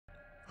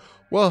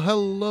Well,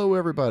 hello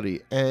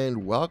everybody,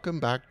 and welcome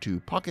back to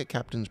Pocket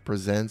Captains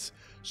Presents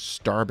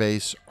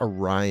Starbase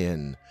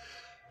Orion.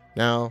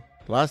 Now,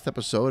 last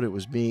episode, it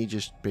was me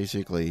just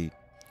basically,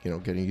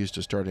 getting used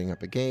to starting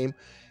up a game,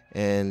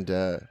 and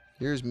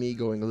here's me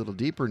going a little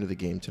deeper into the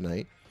game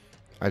tonight.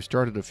 I've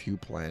started a few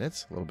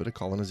planets, a little bit of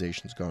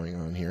colonization's going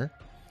on here.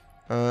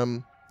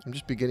 I'm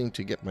just beginning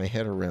to get my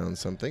head around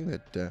something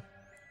that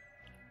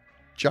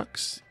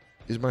Jux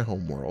is my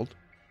home world,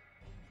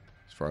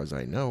 as far as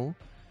I know.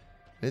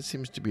 It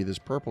seems to be this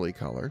purpley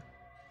color.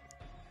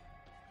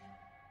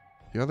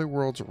 The other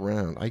worlds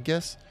around, I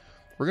guess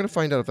we're going to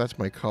find out if that's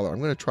my color. I'm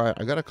going to try.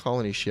 I got a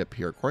colony ship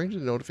here. According to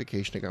the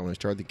notification I got when I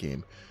started the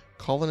game,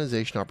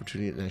 colonization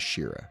opportunity in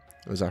Ashira.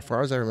 As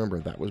far as I remember,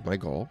 that was my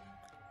goal.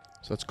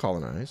 So let's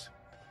colonize.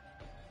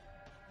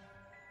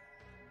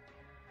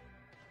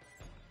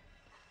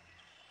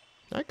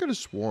 I could have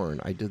sworn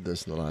I did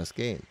this in the last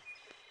game.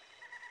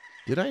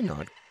 Did I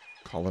not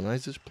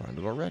colonize this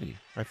planet already?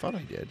 I thought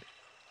I did.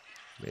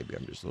 Maybe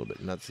I'm just a little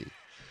bit nutsy.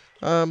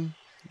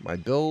 My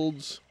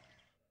builds.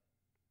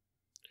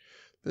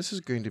 This is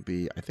going to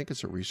be, I think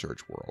it's a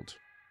research world.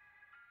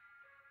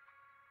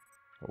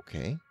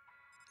 Okay.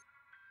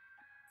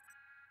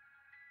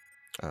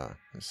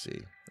 Let's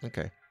see.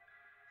 Okay.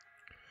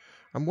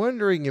 I'm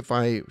wondering if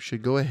I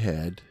should go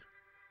ahead.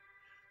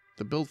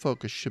 The build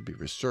focus should be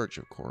research,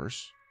 of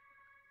course.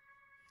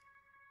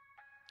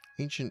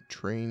 Agent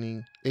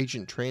training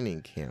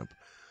camp.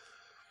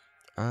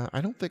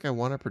 I don't think I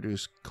want to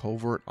produce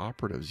covert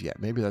operatives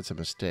yet. Maybe that's a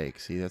mistake.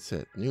 See, that's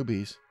it.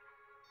 Newbies.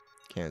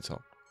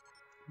 Cancel.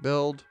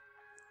 Build.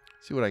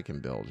 See what I can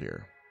build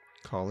here.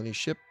 Colony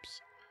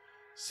ships.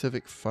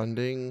 Civic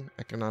funding.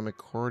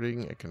 Economic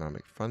hoarding.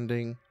 Economic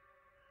funding.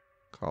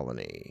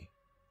 Colony.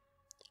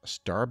 A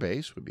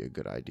starbase would be a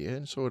good idea.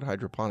 And so would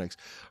hydroponics.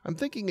 I'm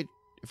thinking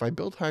if I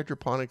build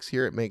hydroponics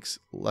here, it makes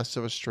less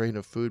of a strain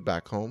of food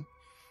back home.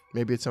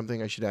 Maybe it's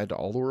something I should add to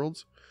all the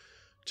worlds.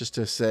 Just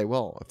to say,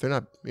 well, if they're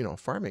not,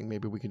 farming,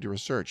 maybe we can do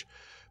research.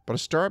 But a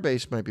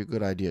starbase might be a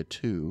good idea,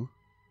 too,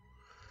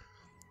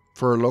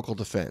 for local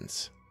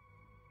defense.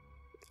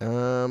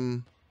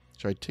 Should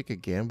I take a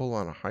gamble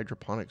on a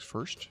hydroponics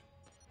first?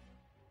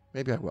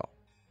 Maybe I will.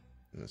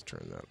 Let's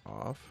turn that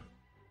off.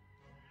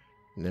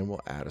 And then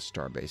we'll add a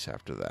starbase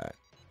after that.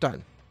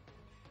 Done.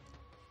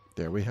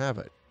 There we have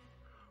it.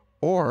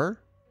 Or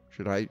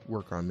should I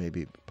work on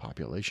maybe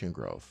population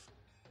growth?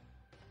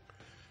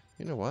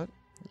 You know what?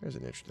 There's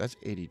an interest. That's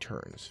 80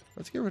 turns.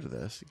 Let's get rid of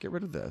this. Get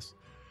rid of this.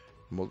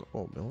 And we'll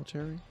go,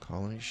 military?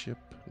 Colony ship?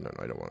 No,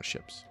 I don't want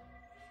ships.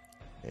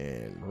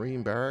 And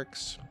marine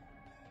barracks?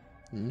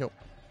 Nope.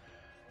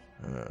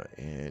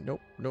 And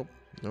nope.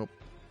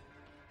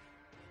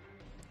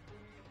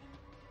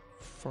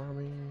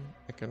 Farming,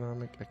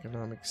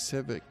 economic,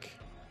 civic.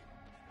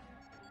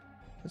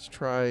 Let's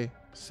try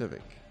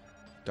civic.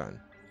 Done.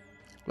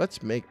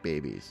 Let's make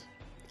babies.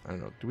 I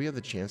don't know. Do we have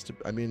the chance to?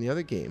 I mean, in the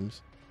other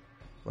games,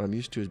 what I'm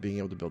used to is being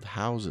able to build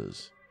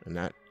houses, and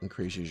that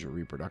increases your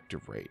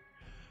reproductive rate.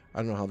 I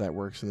don't know how that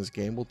works in this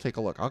game. We'll take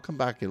a look. I'll come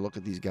back and look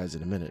at these guys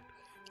in a minute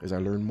as I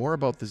learn more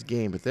about this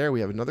game. But there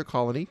we have another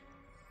colony.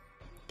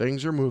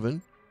 Things are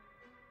moving.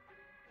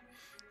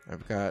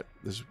 I've got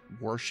this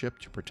warship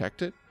to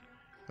protect it,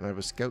 and I have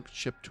a scout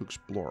ship to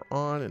explore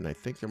on, and I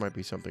think there might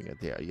be something at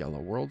the yellow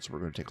world, so we're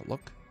going to take a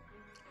look.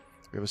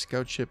 We have a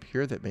scout ship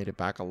here that made it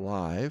back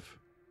alive.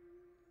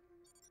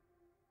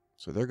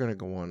 So they're going to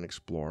go on and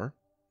explore.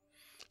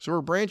 So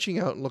we're branching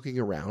out and looking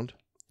around.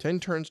 10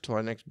 turns till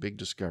our next big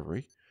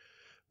discovery.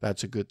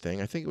 That's a good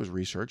thing. I think it was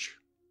research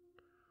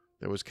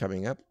that was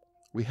coming up.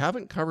 We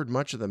haven't covered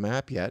much of the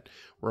map yet.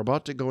 We're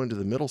about to go into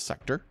the middle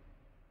sector.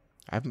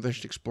 I haven't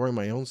finished exploring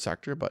my own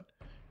sector, but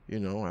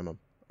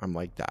I'm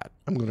like that.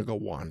 I'm going to go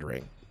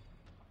wandering.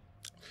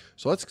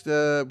 So let's,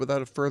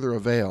 without a further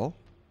avail.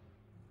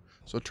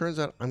 So it turns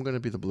out I'm going to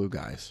be the blue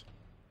guys.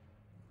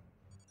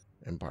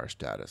 Empire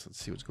status.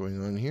 Let's see what's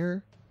going on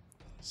here.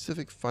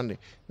 Civic funding.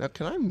 Now,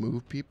 can I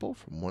move people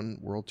from one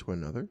world to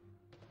another?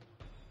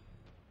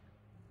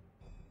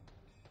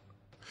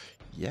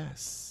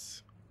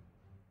 Yes.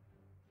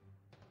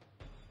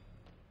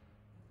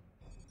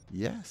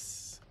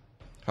 Yes.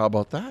 How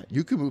about that?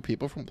 You can move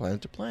people from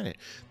planet to planet.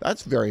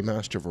 That's very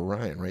Master of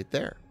Orion right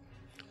there.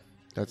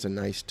 That's a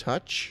nice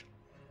touch.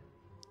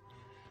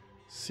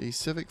 See,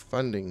 civic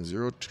funding,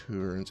 0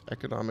 turns.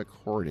 Economic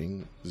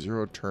hoarding,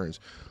 0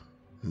 turns.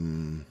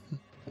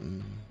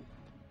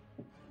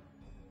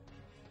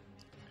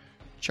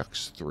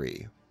 Chuck's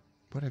 3.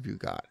 What have you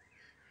got?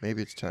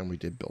 Maybe it's time we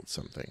did build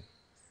something.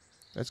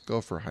 Let's go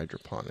for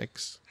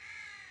hydroponics.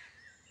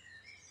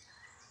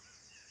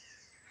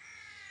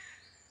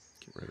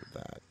 Get rid of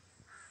that.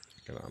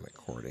 Economic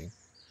hoarding.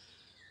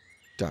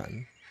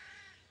 Done.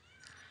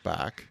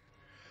 Back.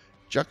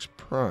 Jux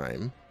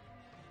Prime.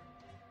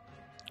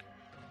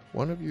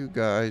 One of you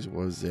guys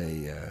was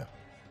a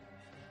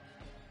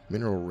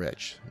mineral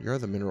rich. You're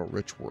the mineral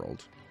rich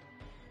world.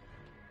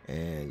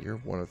 And you're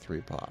 1 of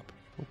 3 pop.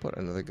 We'll put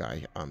another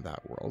guy on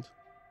that world.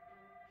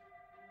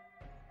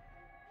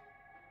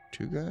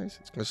 2 guys?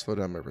 It's going to slow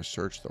down my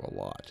research, though, a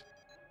lot.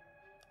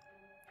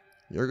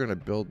 You're going to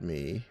build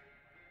me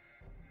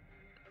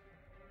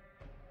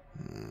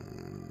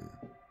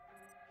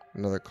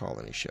another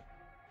colony ship.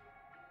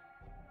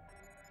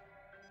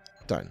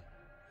 Done.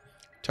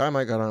 Time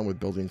I got on with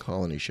building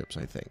colony ships,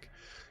 I think.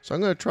 So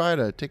I'm going to try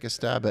to take a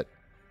stab at...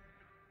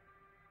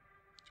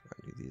 Do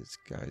I need these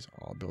guys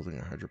all building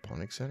a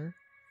hydroponic center?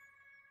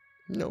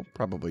 No,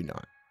 probably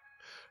not.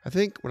 I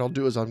think what I'll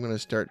do is I'm going to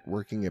start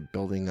working at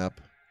building up...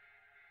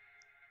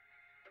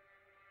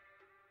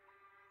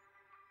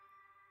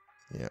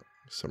 Yeah,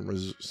 some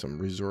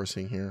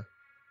resourcing here.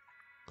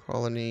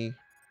 Colony,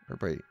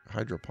 everybody,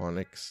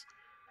 hydroponics.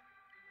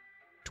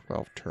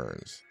 12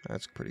 turns.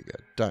 That's pretty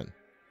good. Done.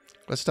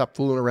 Let's stop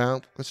fooling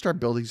around. Let's start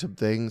building some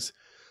things.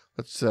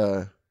 Let's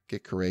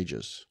get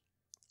courageous.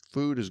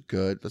 Food is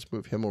good. Let's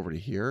move him over to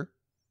here.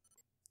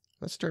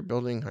 Let's start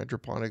building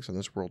hydroponics on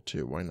this world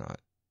too. Why not?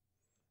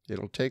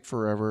 It'll take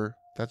forever.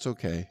 That's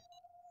okay.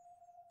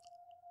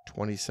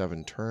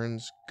 27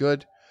 turns.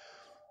 Good.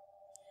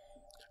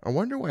 I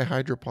wonder why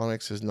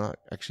hydroponics is not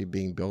actually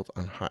being built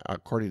on,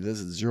 according to this,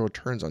 it's 0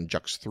 turns on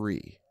Jux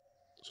 3.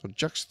 So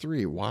Jux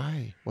 3,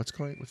 why? What's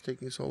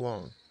taking so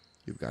long?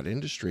 You've got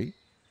industry.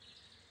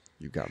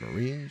 You've got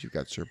marines. You've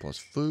got surplus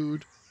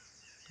food.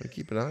 I'm gonna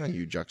keep an eye on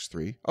you, Jux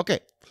 3. Okay,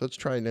 so let's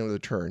try another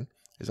turn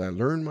as I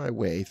learn my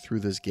way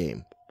through this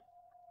game.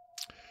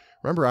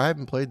 Remember, I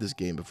haven't played this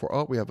game before.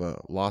 Oh, we have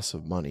a loss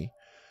of money.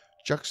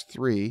 Jux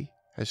 3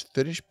 has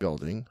finished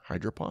building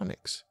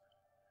hydroponics.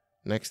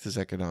 Next is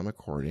economic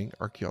hoarding.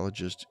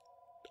 Archaeologists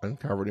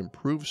uncovered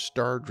improved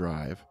star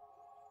drive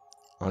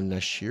on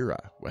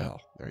Nashira. Well,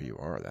 there you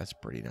are. That's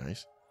pretty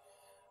nice.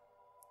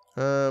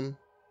 I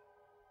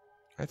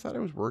thought I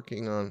was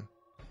working on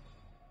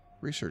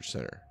research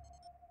center.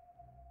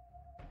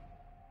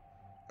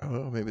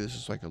 Oh, maybe this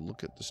is like a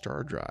look at the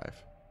star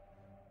drive.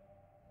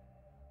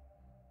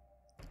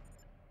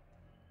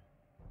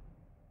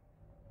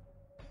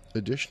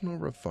 Additional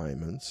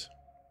refinements.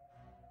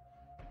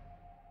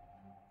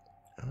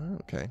 Oh,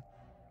 okay.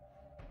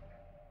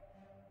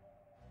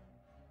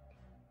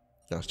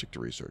 Now stick to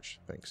research.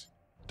 Thanks.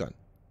 Done.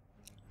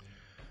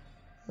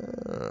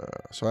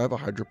 So I have a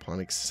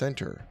hydroponics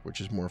center,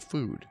 which is more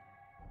food.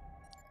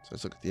 So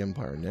let's look at the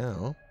Empire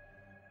now.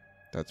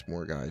 That's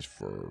more guys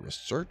for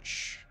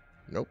research.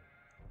 Nope.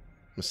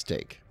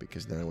 Mistake,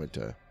 because then I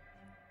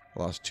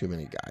lost too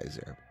many guys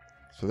there.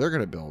 So they're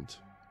going to build,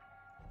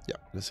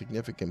 a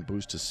significant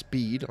boost to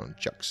speed on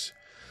Jux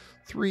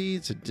 3.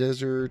 It's a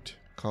desert.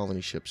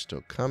 Colony ship's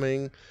still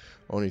coming.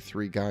 Only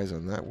 3 guys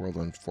on that world,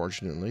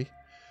 unfortunately.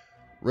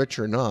 Rich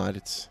or not,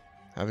 it's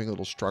having a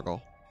little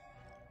struggle.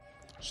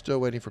 Still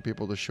waiting for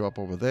people to show up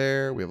over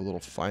there. We have a little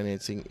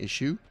financing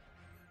issue,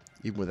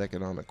 even with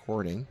economic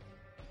hoarding.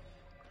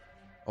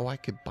 Oh, I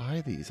could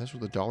buy these. That's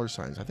what the dollar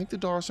signs. I think the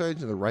dollar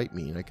signs are the right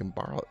mean. I can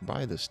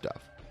buy this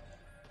stuff.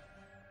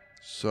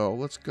 So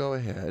let's go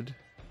ahead.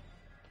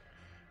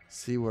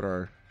 See what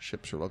our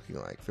ships are looking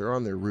like. They're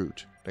on their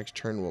route. Next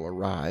turn will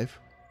arrive.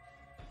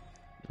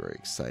 Very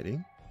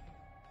exciting.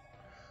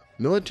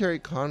 Military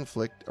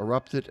conflict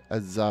erupted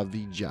at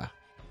Zavijava.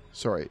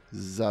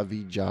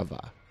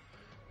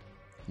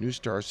 New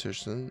star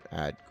system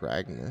at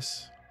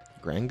Grangus.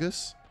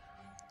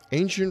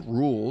 Ancient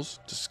rules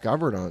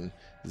discovered on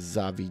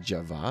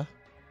Zavijava.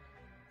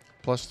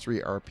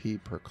 +3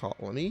 RP per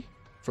colony.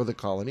 For the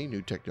colony,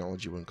 new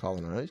technology when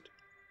colonized.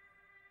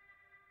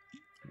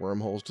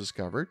 Wormholes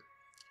discovered.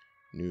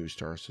 New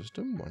star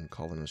system. 1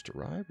 colonist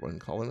arrived. 1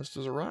 colonist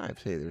has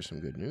arrived. Hey, there's some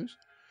good news.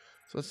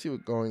 So let's see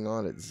what's going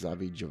on at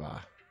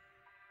Zavijava.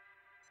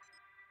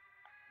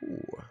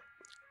 Ooh.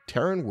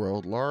 Terran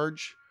world,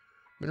 large,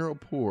 mineral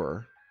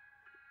poor.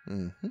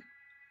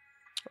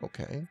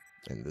 Okay.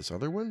 And this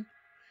other one?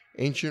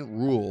 Ancient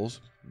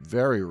rules,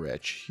 very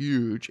rich,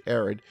 huge,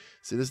 arid.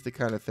 See, this is the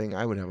kind of thing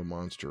I would have a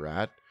monster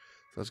at.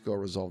 So let's go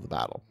resolve the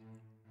battle.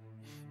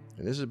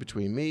 And this is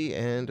between me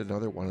and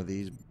another one of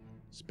these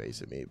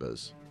space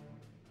amoebas.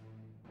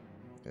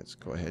 Let's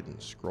go ahead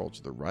and scroll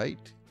to the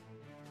right.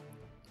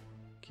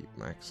 Keep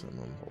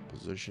maximum hold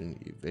position,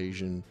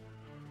 evasion,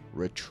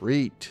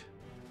 retreat.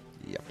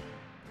 Yep.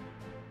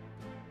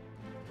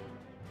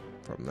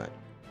 From that.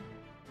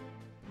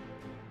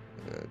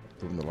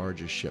 From the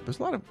largest ship. There's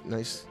a lot of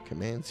nice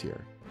commands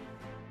here.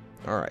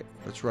 Alright,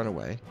 let's run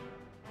away.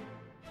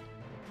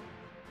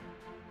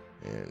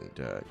 And,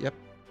 yep.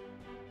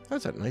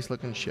 That's a nice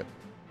looking ship.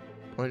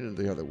 Pointed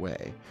the other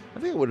way. I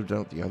think I would have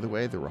done it the other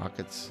way. The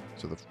rockets,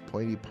 so the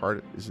pointy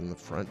part is in the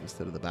front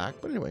instead of the back.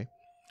 But anyway,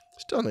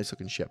 still a nice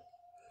looking ship.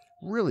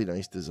 Really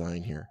nice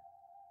design here.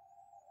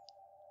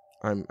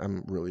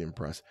 I'm really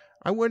impressed.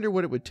 I wonder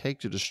what it would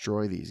take to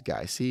destroy these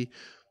guys. See,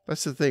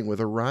 that's the thing.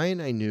 With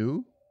Orion, I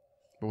knew.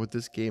 But with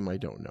this game, I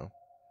don't know.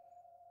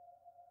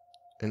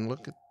 And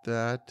look at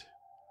that.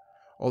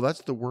 Oh,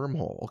 that's the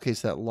wormhole. Okay,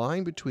 so that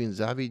line between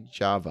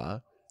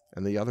Zavijava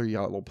and the other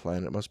yellow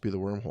planet must be the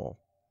wormhole.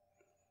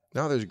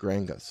 Now there's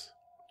Grangus.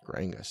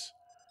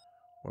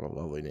 What a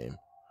lovely name.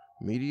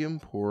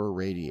 Medium, poor,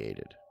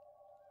 radiated.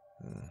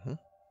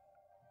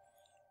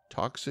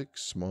 Toxic,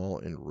 small,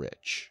 and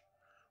rich.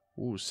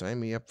 Ooh, sign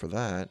me up for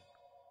that.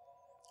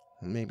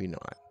 Maybe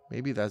not.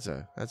 Maybe that's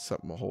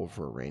something to hold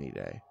for a rainy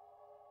day.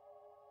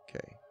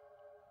 Okay.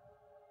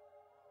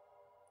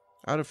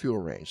 Out of fuel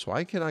range. So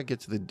I cannot get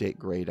to the date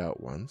grayed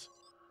out ones.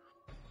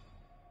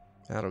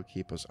 That'll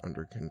keep us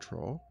under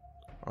control.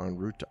 En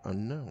route to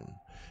unknown.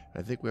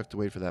 And I think we have to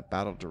wait for that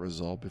battle to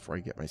resolve before I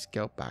get my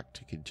scout back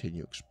to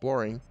continue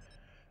exploring.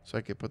 So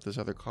I can put this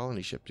other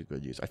colony ship to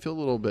good use. I feel a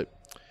little bit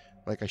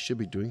like I should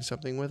be doing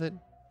something with it.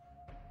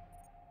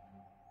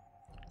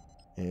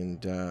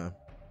 And,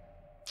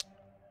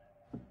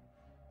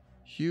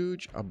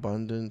 huge,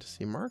 abundant.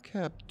 See,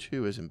 Marcab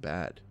 2 isn't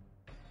bad.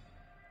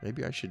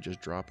 Maybe I should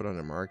just drop it on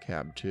a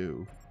Marcab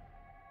 2.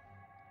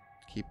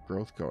 Keep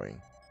growth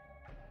going.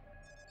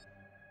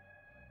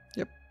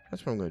 Yep,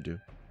 that's what I'm going to do.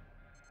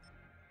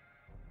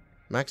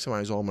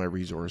 Maximize all my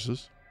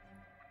resources.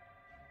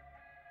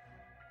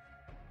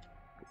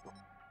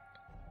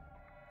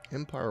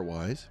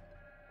 Empire-wise.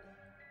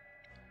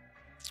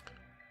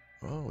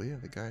 Oh, yeah,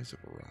 the guys have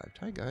arrived.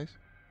 Hi, guys.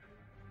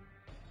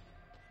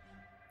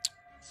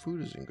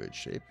 Food is in good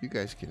shape. You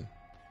guys can...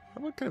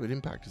 What kind of an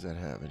impact does that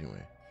have,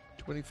 anyway?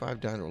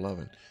 25 down to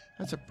 11.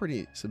 That's a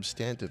pretty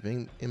substantive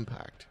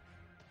impact.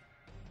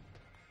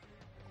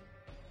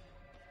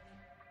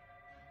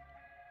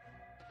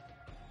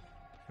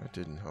 That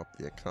didn't help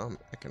the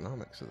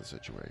economics of the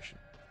situation.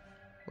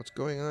 What's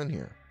going on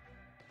here?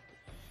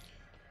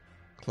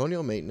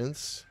 Colonial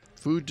maintenance,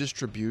 food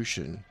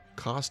distribution,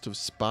 cost of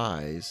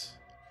spies,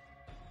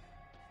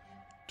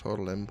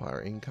 total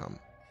empire income.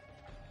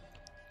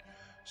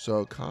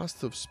 So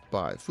cost of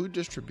spy, food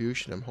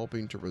distribution I'm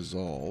hoping to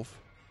resolve.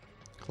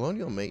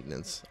 Colonial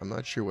maintenance, I'm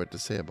not sure what to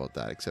say about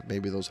that, except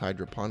maybe those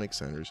hydroponic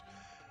centers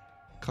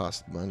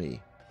cost money.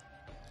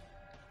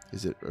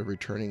 Is it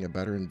returning a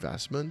better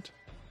investment?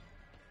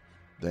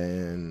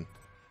 Then,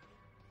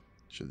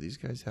 should these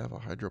guys have a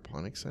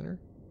hydroponic center?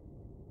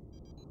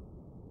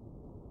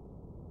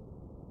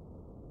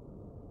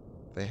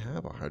 They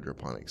have a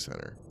hydroponic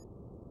center.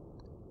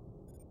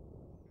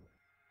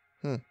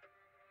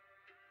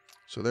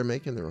 So they're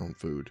making their own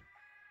food.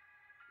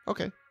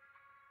 Okay.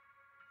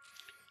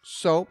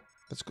 So,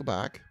 let's go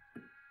back.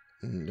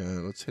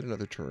 And let's hit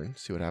another turn.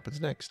 See what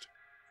happens next.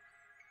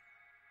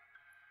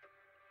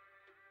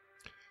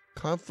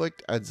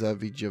 Conflict at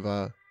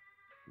Zavijiva.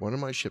 One of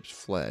my ships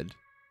fled.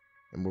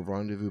 And we'll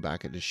rendezvous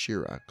back at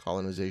Nishira.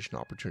 Colonization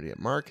opportunity at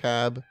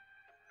Marcab.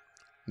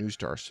 New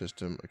star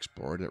system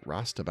explored at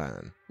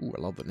Rastaban. Ooh,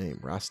 I love the name,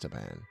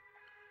 Rastaban.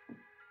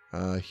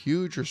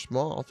 Huge or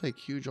small? I'll take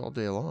huge all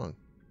day long.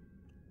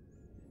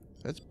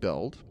 Let's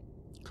build.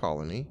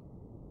 Colony.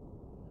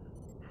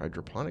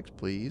 Hydroponics,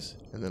 please.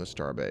 And then a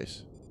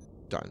starbase.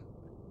 Done.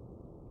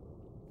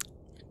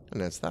 And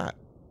that's that.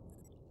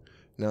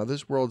 Now,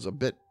 this world's a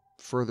bit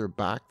further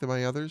back than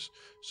my others,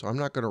 so I'm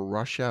not going to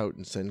rush out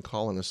and send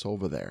colonists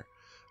over there.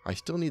 I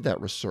still need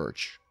that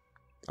research.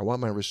 I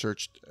want my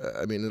research,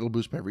 I mean, it'll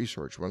boost my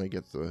research when I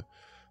get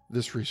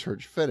this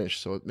research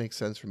finished, so it makes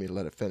sense for me to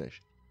let it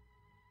finish.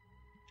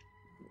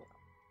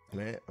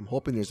 And I'm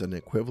hoping there's an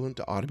equivalent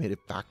to automated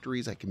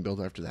factories I can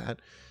build after that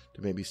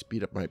to maybe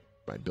speed up my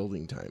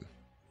building time.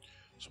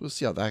 So we'll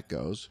see how that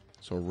goes.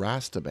 So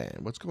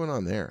Rastaban, what's going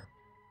on there?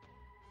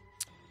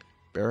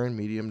 Barren,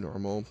 medium,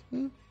 normal,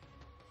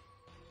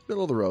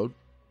 middle of the road.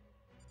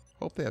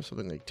 Hope they have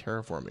something like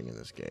terraforming in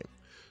this game.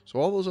 So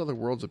all those other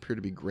worlds appear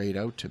to be grayed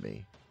out to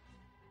me.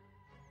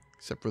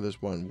 Except for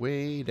this one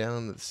way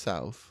down to the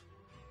south.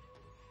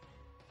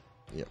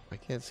 Yep, I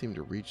can't seem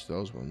to reach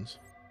those ones.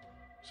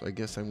 So I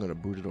guess I'm going to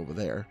boot it over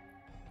there.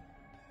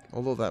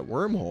 Although that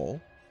wormhole,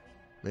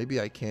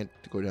 maybe I can't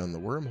go down the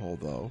wormhole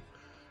though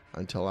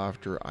until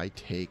after I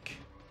take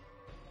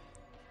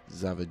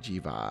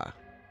Zavajiva.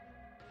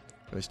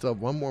 And I still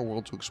have one more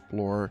world to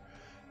explore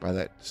by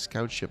that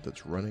scout ship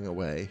that's running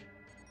away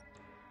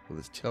with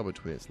its tail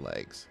between its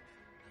legs.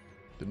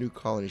 The new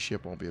colony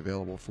ship won't be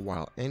available for a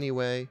while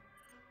anyway,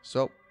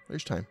 so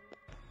there's time.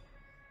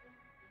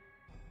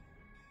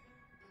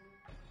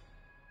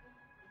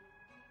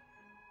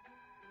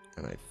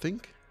 And I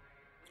think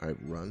I've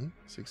run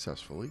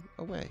successfully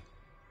away.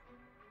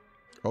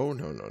 Oh,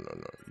 no.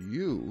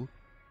 You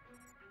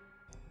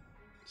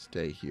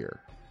stay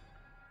here.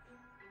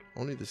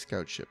 Only the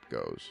scout ship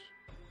goes.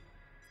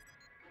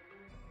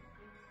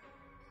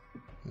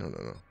 No.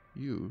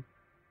 You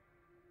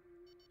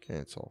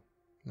cancel.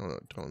 No,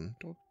 don't.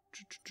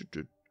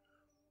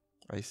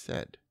 I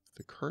said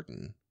the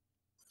curtain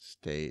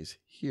stays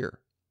here.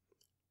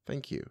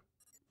 Thank you.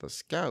 The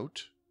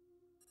scout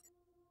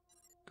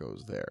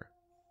goes there.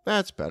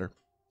 That's better.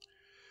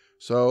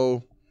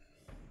 So,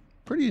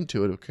 pretty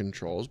intuitive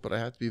controls, but I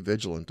have to be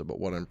vigilant about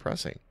what I'm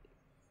pressing.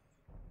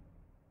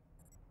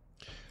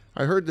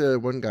 I heard the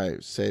one guy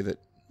say that,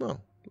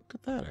 well, look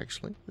at that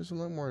actually. There's a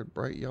lot more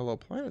bright yellow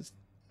planets.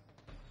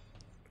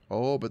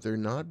 Oh, but they're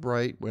not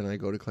bright when I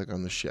go to click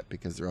on the ship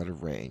because they're out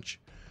of range.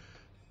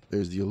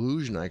 There's the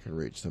illusion I can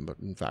reach them, but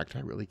in fact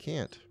I really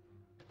can't.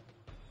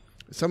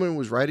 Someone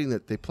was writing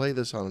that they play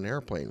this on an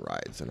airplane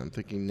rides, and I'm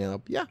thinking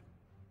now, yeah,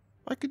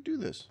 I could do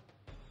this.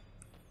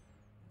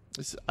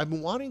 I've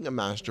been wanting a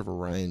Master of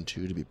Orion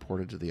 2 to be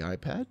ported to the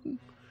iPad.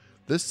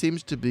 This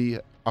seems to be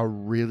a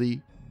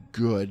really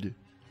good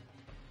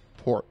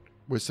port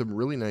with some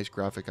really nice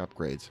graphic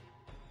upgrades.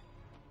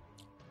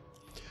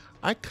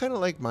 I kind of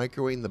like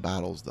microwaving the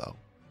battles, though.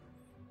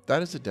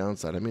 That is the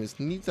downside. I mean, it's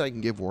neat that I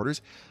can give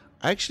orders.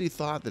 I actually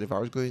thought that if I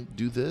was going to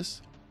do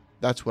this,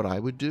 that's what I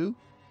would do.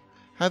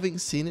 Having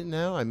seen it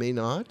now, I may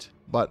not,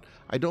 but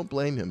I don't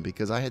blame him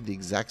because I had the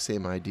exact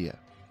same idea.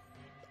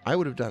 I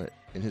would have done it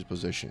in his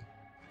position.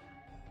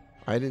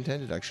 I had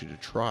intended actually to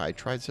try. I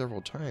tried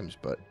several times,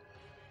 but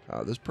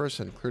this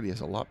person clearly has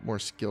a lot more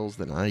skills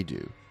than I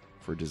do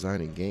for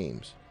designing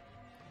games.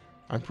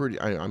 I'm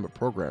a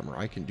programmer.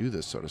 I can do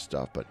this sort of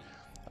stuff, but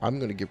I'm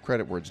going to give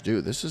credit where it's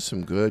due. This is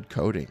some good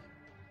coding.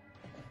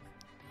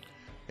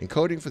 And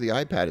coding for the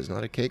iPad is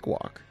not a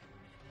cakewalk.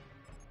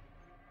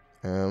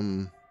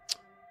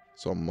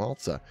 So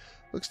Malta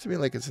looks to me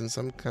like it's in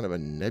some kind of a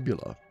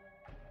nebula.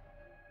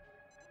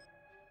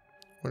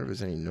 I wonder if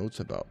there's any notes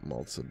about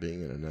Malta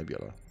being in a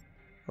nebula.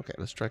 Okay,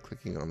 let's try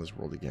clicking on this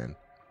world again.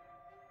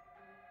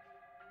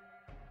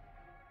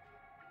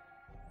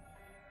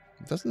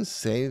 It doesn't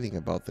say anything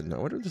about the...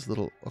 What are this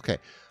little... Okay,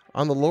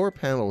 on the lower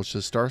panel, which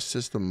says Star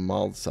System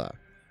Malta.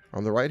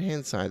 On the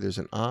right-hand side, there's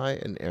an eye,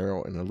 an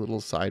arrow, and a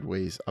little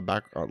sideways,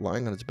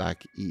 lying on its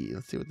back E.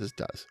 Let's see what this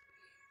does.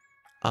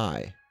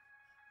 Eye.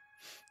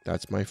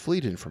 That's my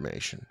fleet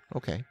information.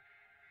 Okay.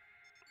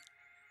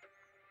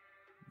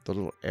 The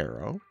little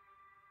arrow.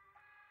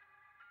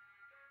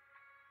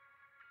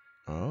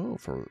 Oh,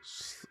 for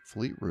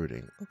fleet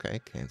routing. Okay,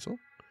 cancel.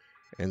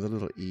 And the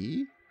little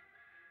E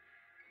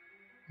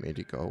made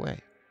it go away.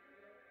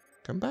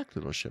 Come back,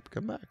 little ship.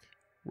 Come back.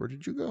 Where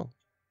did you go?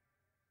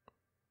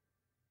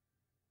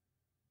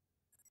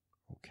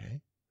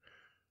 Okay.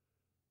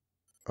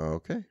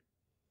 Okay.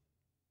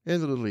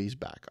 And the little E's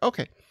back.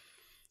 Okay.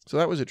 So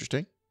that was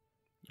interesting.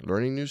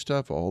 Learning new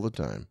stuff all the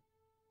time.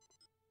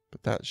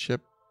 But that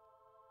ship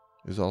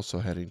is also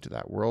heading to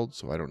that world,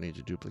 so I don't need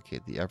to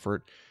duplicate the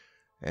effort.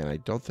 And I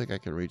don't think I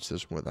can reach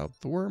this one without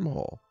the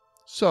wormhole.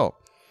 So,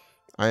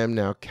 I am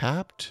now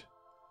capped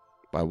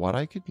by what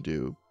I can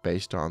do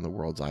based on the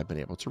worlds I've been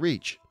able to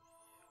reach.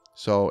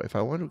 So, if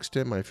I want to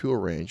extend my fuel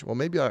range, well,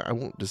 maybe I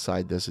won't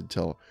decide this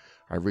until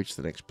I reach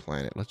the next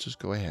planet. Let's just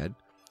go ahead.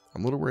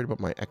 I'm a little worried about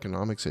my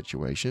economic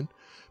situation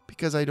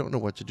because I don't know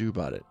what to do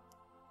about it.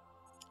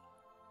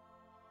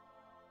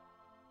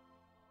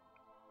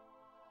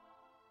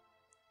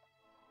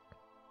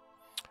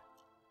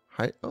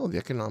 Oh, the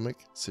economic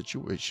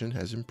situation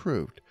has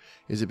improved.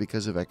 Is it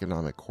because of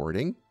economic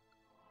hoarding?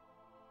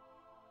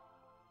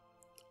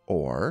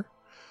 Or,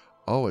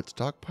 oh, it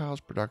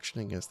stockpiles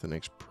production against the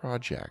next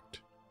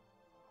project.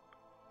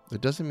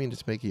 It doesn't mean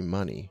it's making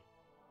money.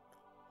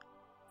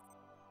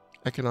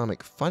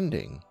 Economic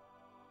funding.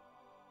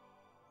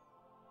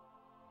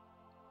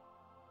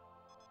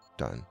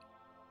 Done.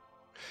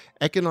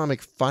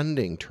 Economic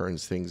funding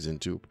turns things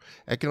into...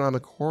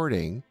 Economic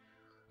hoarding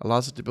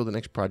allows it to build the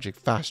next project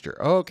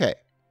faster. Okay.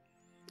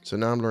 So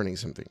now I'm learning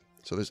something.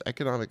 So there's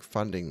economic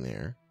funding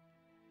there.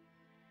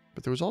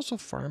 But there was also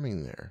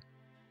farming there.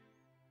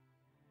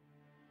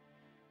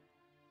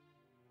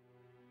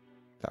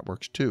 That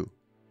works too.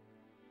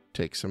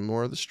 Take some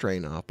more of the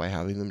strain off by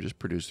having them just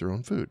produce their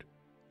own food.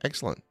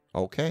 Excellent.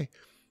 Okay.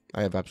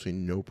 I have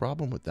absolutely no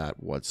problem with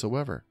that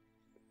whatsoever.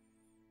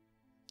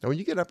 Now when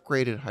you get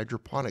upgraded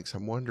hydroponics,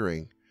 I'm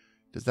wondering,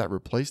 does that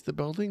replace the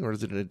building or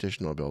is it an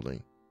additional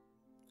building?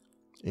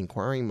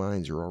 Inquiring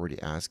minds are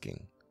already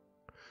asking.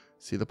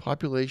 See, the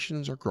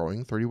populations are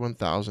growing,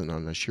 31,000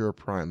 on Ashira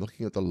Prime,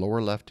 looking at the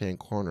lower left-hand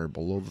corner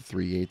below the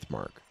 3/8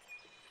 mark.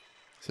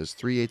 It says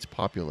 3/8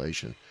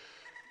 population.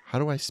 How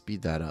do I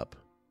speed that up?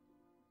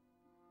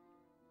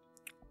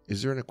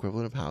 Is there an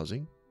equivalent of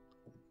housing?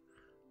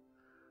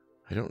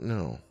 I don't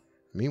know.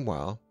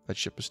 Meanwhile, that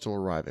ship is still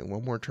arriving.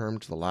 One more term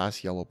to the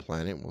last yellow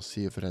planet, and we'll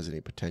see if it has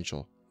any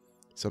potential.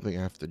 Something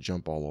I have to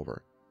jump all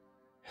over.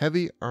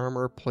 Heavy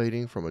armor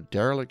plating from a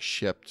derelict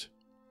ship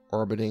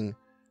orbiting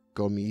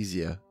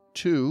Gomezia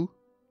to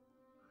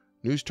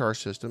new star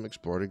system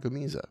explored in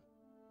Gomezia.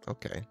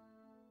 Okay.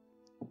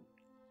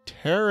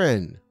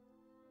 Terran.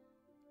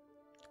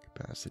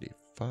 Capacity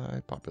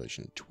 5,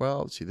 population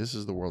 12. See, this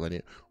is the world I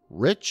need.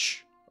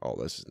 Rich. Oh,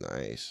 this is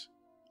nice.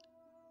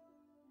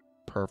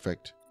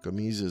 Perfect.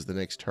 Gomezia is the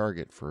next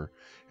target for,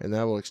 and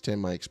that will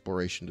extend my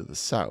exploration to the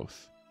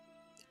south,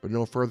 but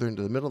no further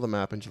into the middle of the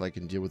map until I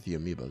can deal with the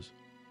amoebas.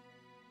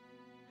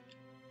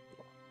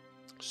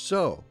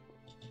 So,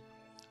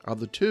 of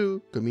the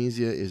two,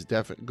 Gomezia is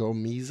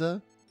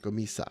Gomeza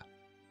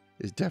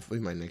is definitely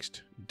my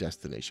next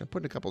destination. I'm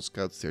putting a couple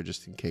scouts there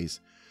just in case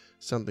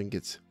something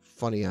gets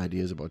funny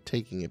ideas about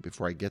taking it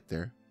before I get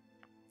there.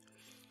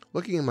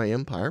 Looking at my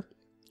empire,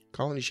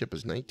 colony ship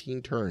is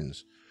 19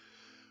 turns.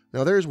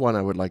 Now there's one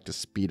I would like to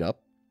speed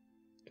up.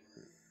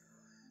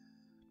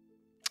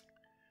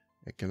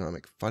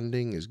 Economic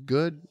funding is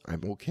good.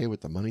 I'm okay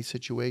with the money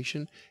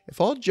situation. If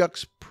all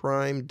Jux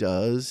Prime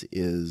does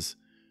is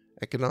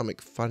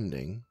economic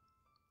funding,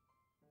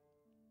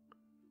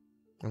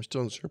 I'm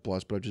still in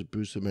surplus, but I just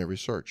boosted my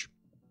research.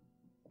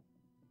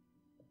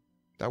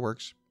 That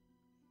works.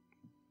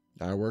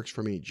 That works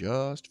for me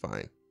just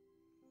fine.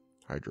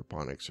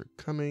 Hydroponics are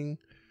coming.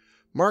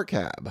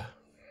 Marcab.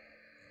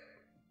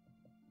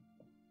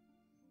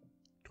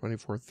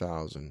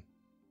 24,000.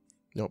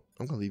 Nope,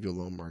 I'm going to leave you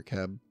alone,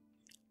 Marcab.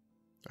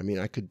 I mean,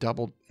 I could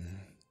double.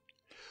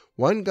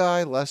 One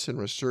guy less in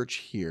research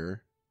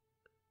here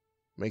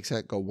makes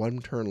that go one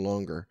turn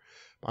longer.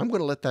 I'm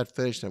going to let that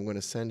finish, and I'm going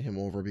to send him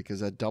over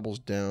because that doubles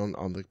down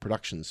on the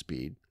production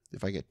speed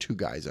if I get 2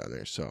 guys on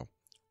there. So,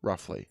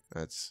 roughly,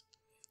 there's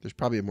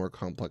probably a more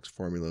complex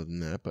formula than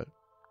that, but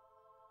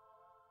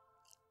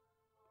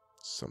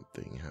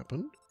something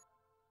happened.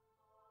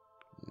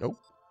 Nope.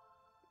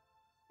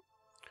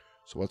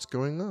 So what's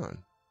going on?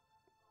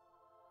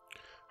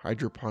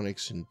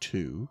 Hydroponics in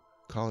 2,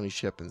 colony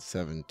ship in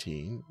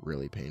 17,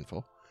 really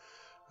painful.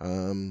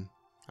 I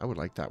would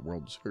like that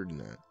world sooner than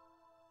that.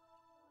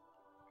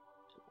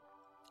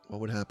 What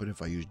would happen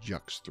if I use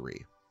Jux 3?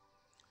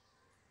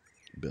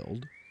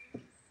 Build.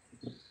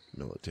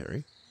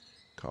 Military.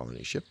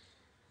 Colony ship.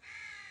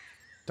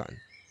 Done.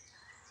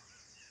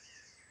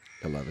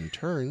 11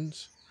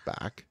 turns.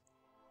 Back.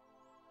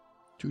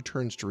 2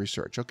 turns to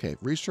research. Okay,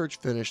 research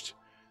finished.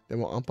 Then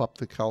we'll ump up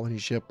the colony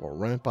ship or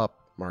ramp up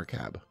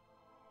Marcab.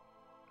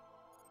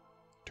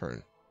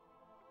 Turn.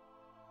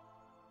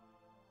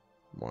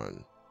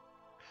 1.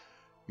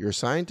 Your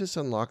scientists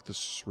unlock the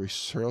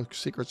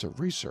secrets of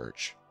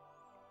research.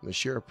 The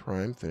Shira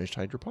Prime finished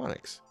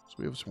hydroponics. So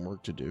we have some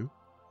work to do.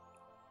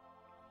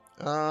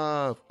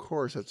 Of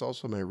course, that's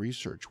also my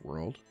research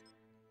world.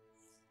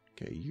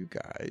 Okay, you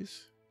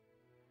guys.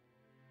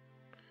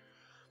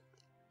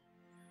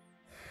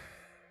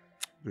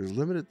 There's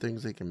limited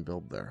things they can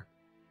build there.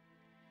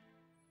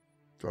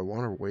 Do I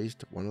want to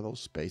waste one of those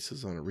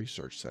spaces on a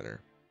research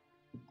center?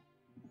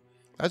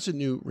 That's a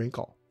new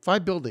wrinkle.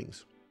 5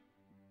 buildings.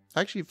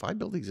 Actually, 5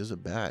 buildings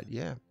isn't bad.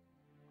 Yeah.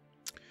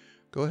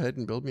 Go ahead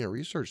and build me a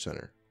research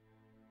center.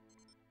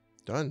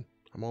 Done.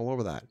 I'm all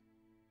over that.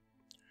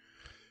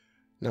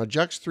 Now,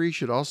 Jux 3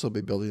 should also be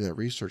building that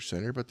research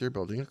center, but they're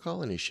building a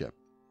colony ship.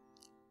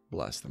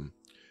 Bless them.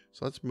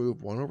 So let's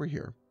move 1 over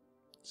here.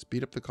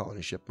 Speed up the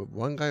colony ship. Move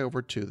 1 guy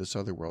over to this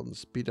other world and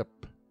speed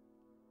up.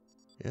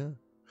 Yeah.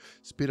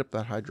 Speed up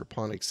that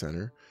hydroponic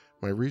center.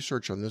 My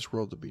research on this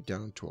world will be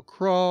down to a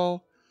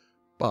crawl,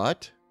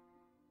 but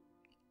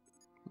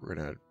we're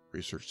going to add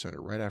research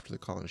center right after the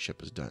colony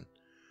ship is done.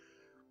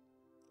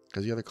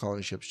 Because the other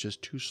colony ship's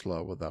just too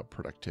slow without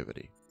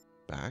productivity.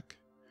 Back.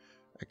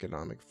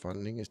 Economic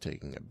funding is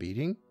taking a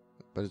beating,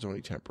 but it's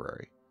only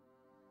temporary.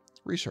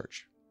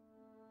 Research.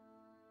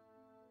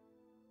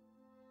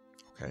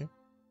 Okay.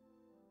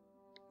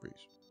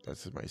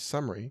 That's my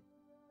summary.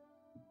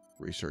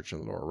 Research in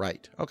the lower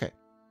right. Okay.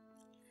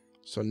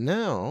 So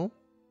now,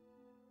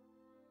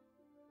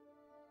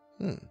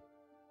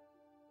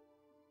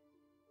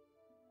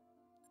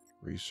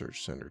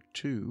 Research Center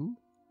 2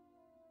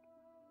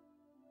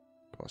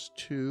 plus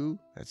 2.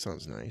 That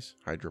sounds nice.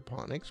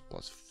 Hydroponics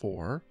plus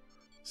 4.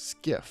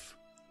 Skiff.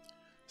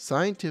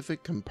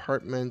 Scientific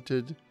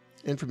Compartmented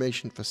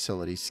Information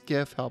Facility.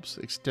 Skiff helps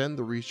extend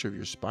the reach of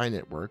your spy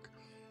network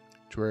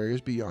to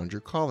areas beyond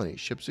your colony.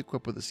 Ships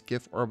equipped with a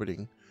skiff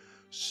orbiting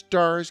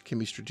stars can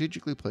be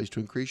strategically placed to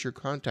increase your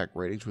contact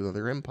ratings with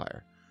other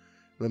empire.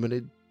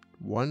 Limited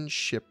 1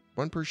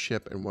 per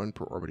ship and 1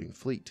 per orbiting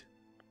fleet.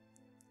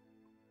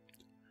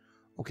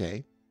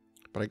 Okay,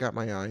 but I got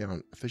my eye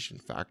on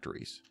efficient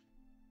factories.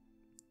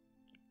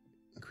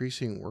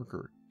 Increasing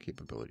worker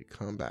capability,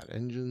 combat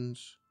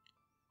engines,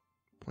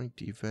 point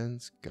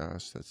defense,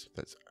 Gus.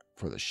 That's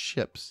for the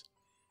ships.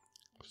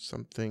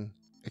 Something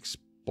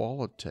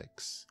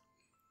expolitics.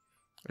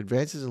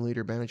 Advances in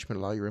leader management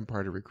allow your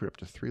empire to recruit up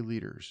to 3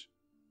 leaders.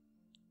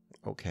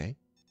 Okay.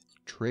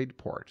 Trade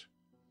port.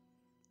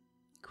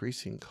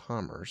 Increasing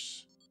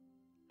commerce.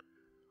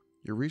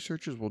 Your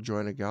researchers will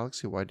join a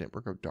galaxy-wide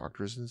network of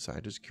doctors and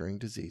scientists curing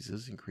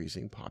diseases,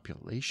 increasing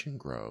population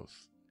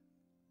growth.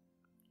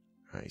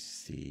 I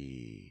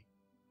see.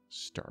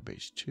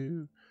 Starbase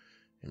 2.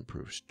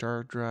 Improve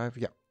star drive.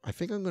 Yeah, I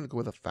think I'm going to go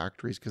with the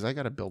factories because I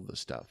got to build this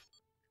stuff.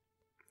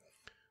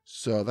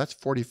 So that's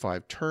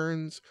 45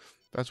 turns.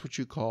 That's what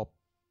you call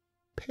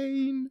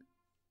pain.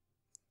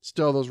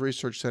 Still, those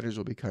research centers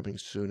will be coming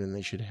soon and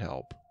they should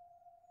help.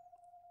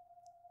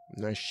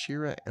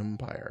 Nashira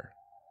Empire.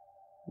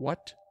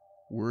 What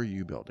were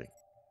you building?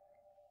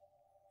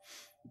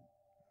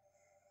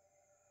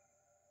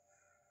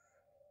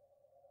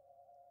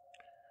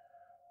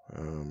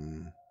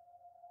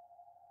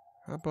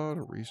 How about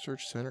a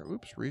research center?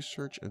 Oops,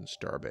 research and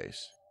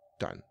Starbase.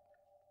 Done.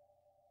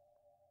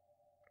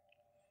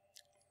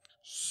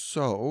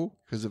 So,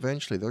 because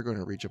eventually they're going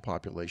to reach a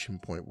population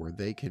point where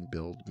they can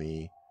build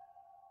me,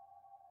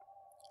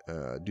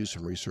 do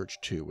some research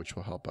too, which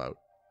will help out.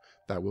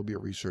 That will be a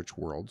research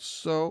world.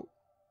 So,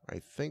 I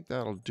think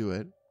that'll do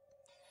it.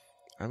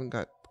 I haven't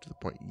got to the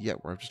point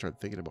yet where I have to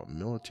start thinking about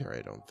military,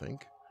 I don't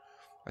think.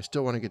 I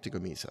still want to get to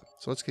Gamisa.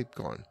 So let's keep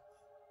going.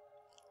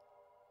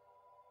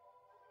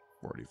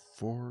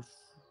 44,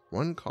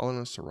 One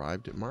colonist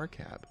arrived at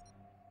Marcab.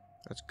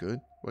 That's good.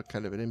 What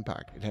kind of an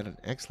impact? It had an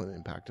excellent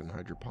impact on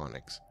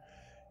hydroponics,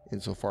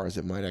 insofar as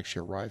it might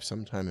actually arrive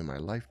sometime in my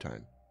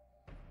lifetime.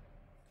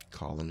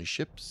 Colony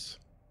ships.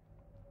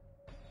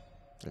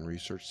 And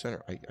research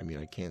center. I mean,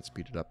 I can't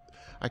speed it up.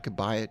 I could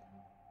buy it,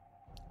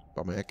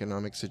 but my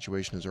economic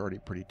situation is already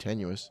pretty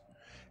tenuous,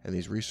 and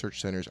these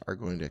research centers are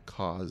going to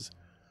cause,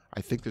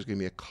 I think there's going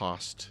to be a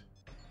cost.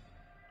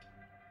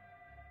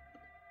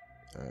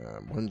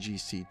 1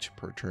 GC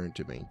per turn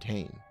to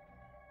maintain.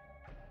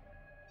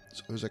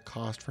 So there's a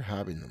cost for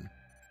having them.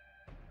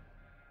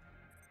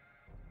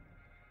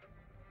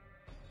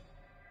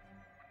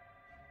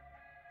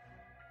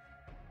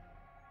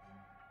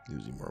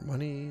 Losing more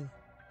money.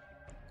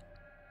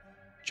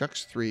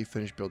 Jux 3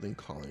 finished building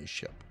colony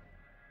ship.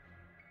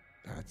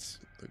 That's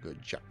the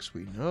good Jux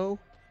we know.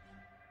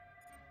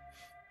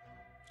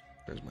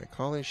 There's my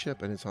colony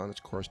ship, and it's on its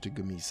course to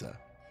Gamisa.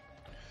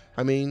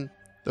 I mean,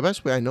 the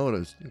best way I know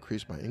to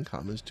increase my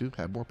income is to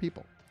have more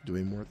people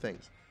doing more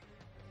things.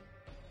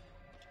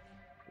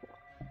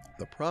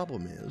 The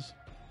problem is,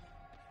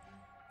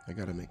 I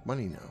gotta make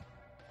money now.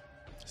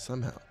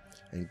 Somehow.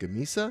 And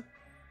Gamisa?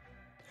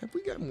 Have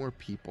we got more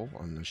people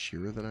on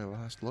Nashira than I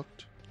last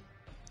looked?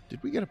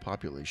 Did we get a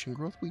population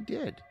growth? We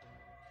did.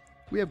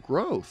 We have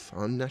growth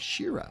on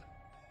Nashira.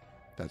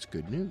 That's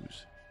good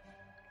news.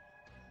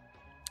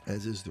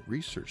 As is the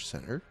research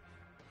center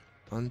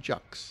on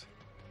Jux.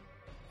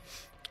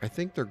 I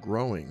think they're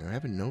growing. I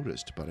haven't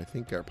noticed, but I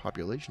think our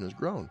population has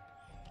grown.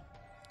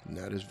 And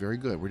that is very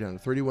good. We're down to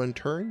 31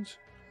 turns,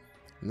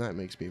 and that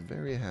makes me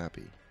very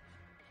happy.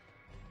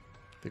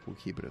 I think we'll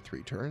keep it at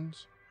 3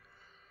 turns.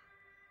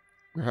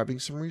 We're having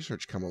some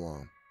research come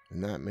along,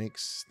 and that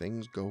makes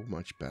things go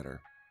much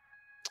better.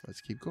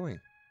 Let's keep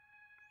going.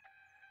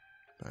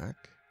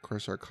 Back. Of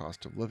course, our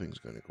cost of living is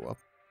going to go up.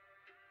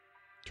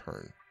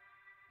 Turn.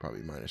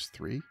 Probably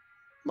 -3.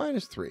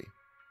 -3.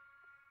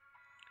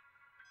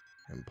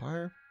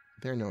 Empire.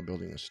 They're now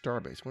building a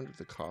starbase. I wonder what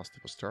the cost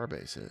of a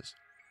starbase is.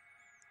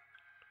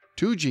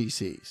 2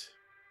 GCs.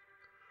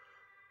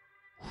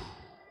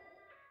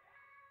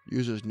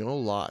 Uses no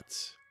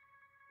lots.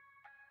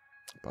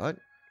 But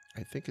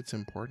I think it's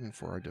important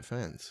for our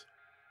defense.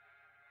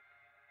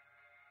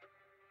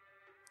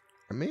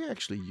 I may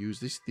actually use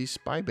these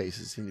spy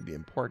bases seem to be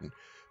important.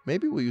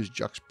 Maybe we'll use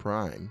Jux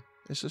Prime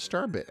as a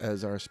starbase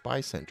as our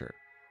spy center.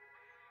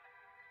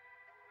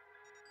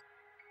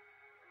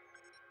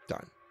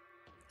 Done.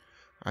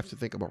 I have to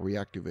think about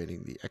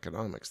reactivating the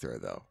economics there,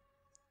 though.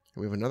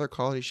 And we have another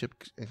colony ship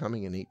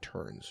coming in 8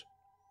 turns.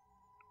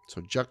 So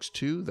Jux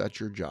 2,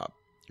 that's your job.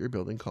 You're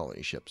building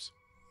colony ships.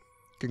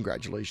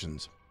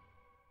 Congratulations.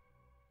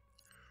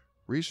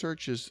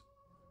 Research is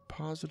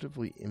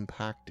positively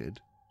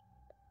impacted.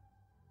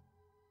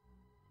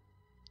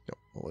 No,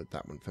 we'll let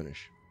that one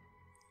finish.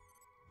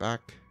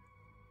 Back.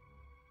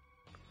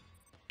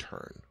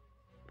 Turn.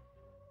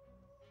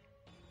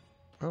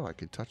 Oh, I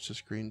could touch the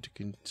screen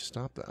to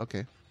stop that.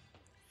 Okay.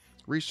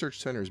 Research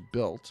center is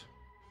built,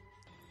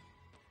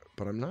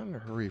 but I'm not in a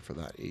hurry for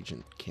that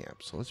agent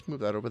camp. So let's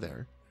move that over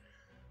there.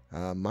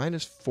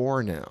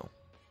 -4 now.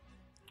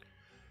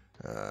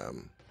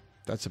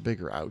 That's a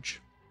bigger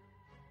ouch.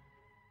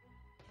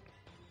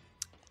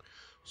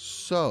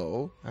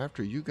 So,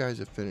 after you guys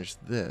have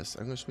finished this,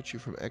 I'm going to switch you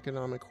from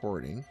economic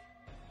hoarding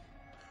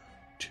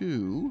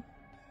to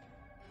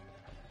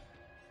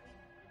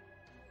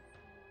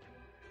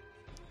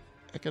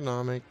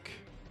economic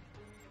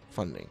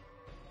funding.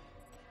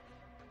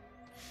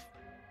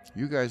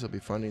 You guys will be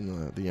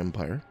funding the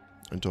Empire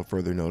until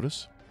further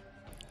notice.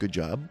 Good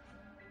job.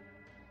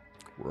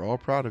 We're all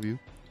proud of you.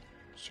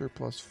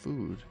 Surplus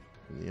food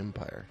in the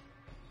Empire.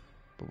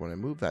 But when I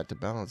move that to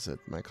balance it,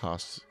 my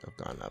costs have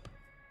gone up.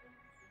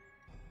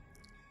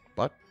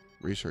 But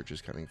research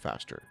is coming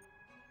faster.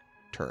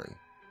 Turn.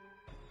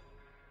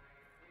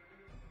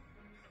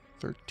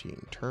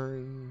 13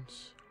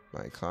 turns.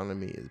 My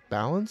economy is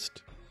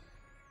balanced.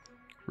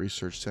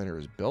 Research center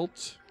is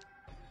built.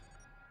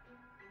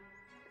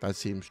 That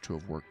seems to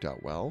have worked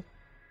out well.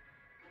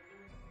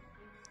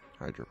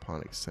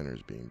 Hydroponics center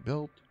is being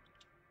built.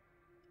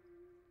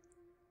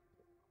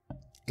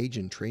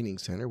 Agent training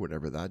center,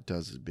 whatever that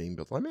does, is being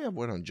built. I may have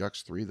one on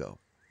Jux 3 though.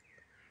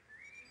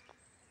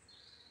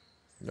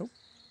 Nope.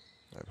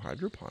 I have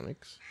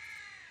hydroponics.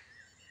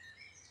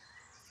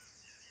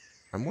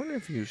 I'm wondering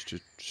if you use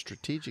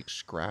strategic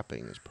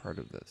scrapping as part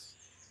of this.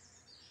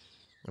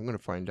 I'm going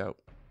to find out.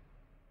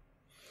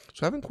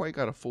 So I haven't quite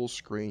got a full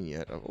screen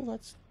yet. Oh,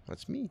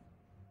 that's me.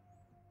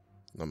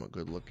 I'm a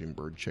good-looking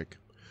bird chick.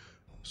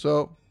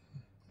 So,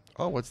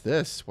 oh, what's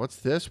this? What's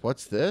this?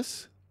 What's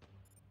this?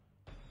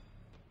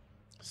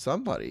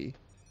 Somebody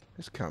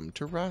has come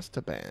to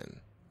Rastaban,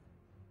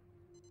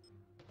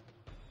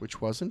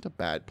 which wasn't a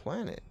bad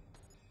planet.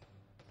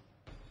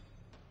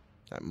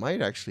 That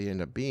might actually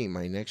end up being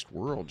my next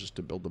world, just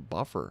to build a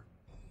buffer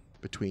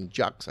between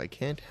Jux. I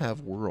can't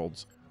have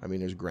worlds. I mean,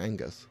 there's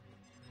Grangus.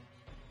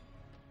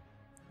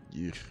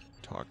 Yuck,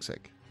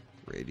 toxic.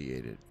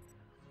 Radiated.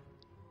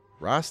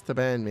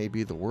 Rastaban may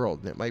be the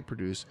world, and it might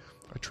produce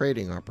a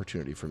trading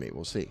opportunity for me.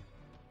 We'll see.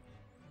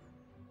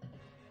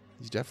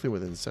 He's definitely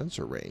within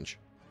sensor range.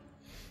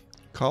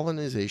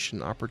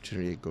 Colonization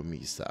opportunity at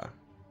Gomisa.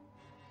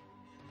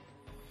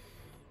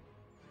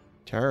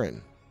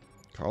 Terran,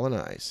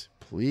 colonize.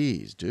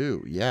 Please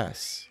do.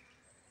 Yes.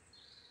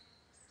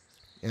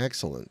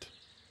 Excellent.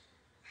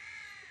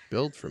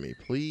 Build for me,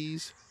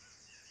 please.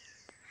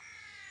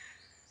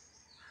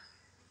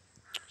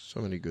 So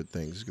many good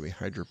things. It's going to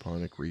be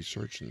hydroponic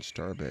research and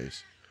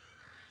Starbase.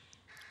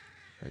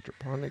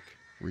 Hydroponic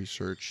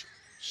research,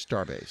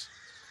 Starbase.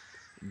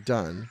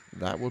 Done.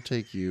 That will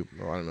take you,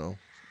 I don't know,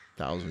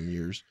 1,000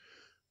 years.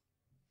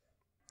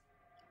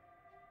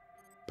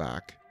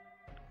 Back.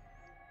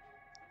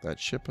 That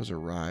ship has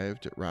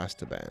arrived at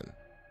Rastaban.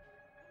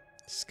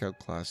 Scout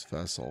class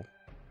vessel.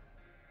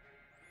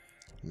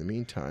 In the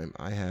meantime,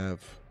 I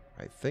have,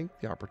 I think,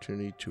 the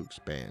opportunity to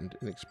expand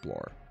and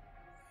explore.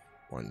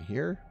 One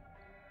here.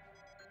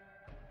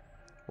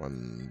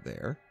 One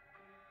there.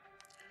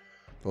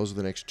 Those are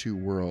the next two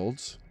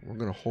worlds. We're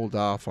going to hold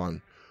off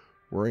on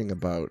worrying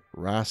about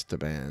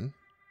Rastaban.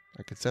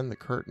 I could send the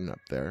curtain up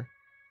there.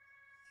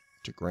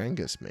 To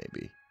Grangus,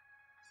 maybe.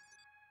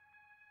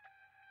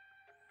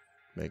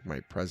 Make my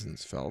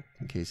presence felt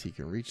in case he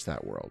can reach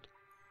that world.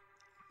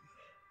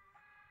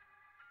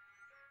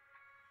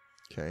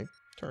 Okay,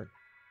 turn.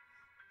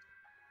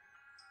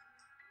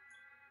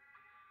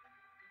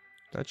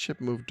 That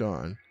ship moved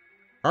on.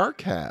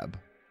 Arcab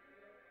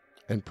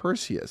and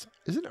Perseus.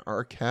 Isn't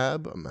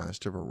Arcab a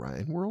master of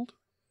Orion world?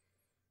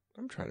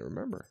 I'm trying to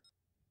remember.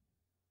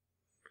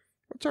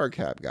 What's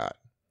Arcab got?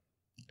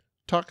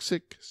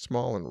 Toxic,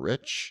 small and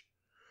rich.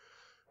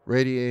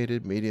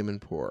 Radiated, medium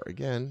and poor.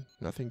 Again,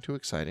 nothing too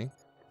exciting.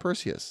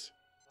 Perseus.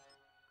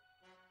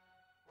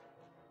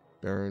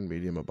 Barren,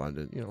 medium,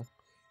 abundant. You know,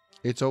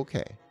 it's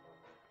okay.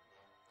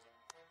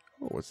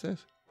 Oh, what's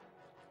this?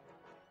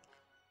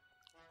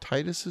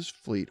 Titus's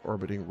fleet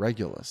orbiting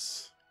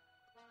Regulus.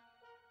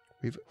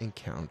 We've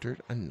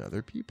encountered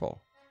another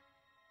people.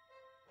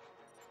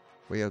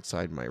 Way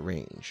outside my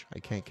range. I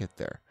can't get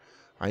there.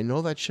 I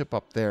know that ship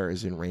up there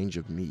is in range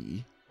of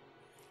me.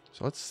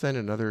 So let's send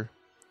another.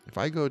 If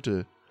I go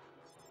to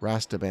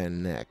Rastaban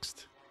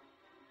next,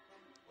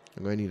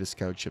 I'm going to need a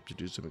scout ship to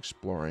do some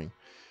exploring.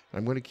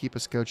 I'm going to keep a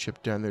scout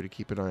ship down there to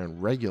keep an eye on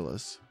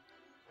Regulus.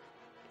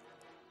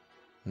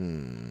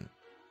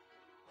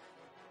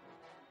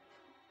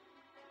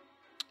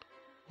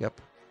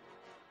 Yep.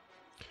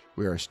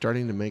 We are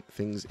starting to make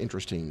things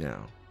interesting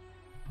now.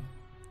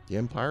 The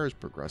Empire is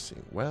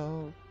progressing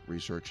well.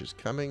 Research is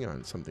coming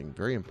on something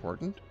very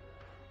important.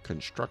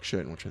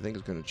 Construction, which I think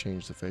is going to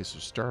change the face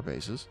of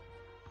starbases.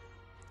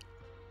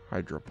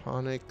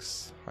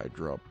 Hydroponics.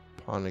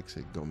 Hydroponics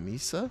at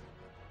Gomisa.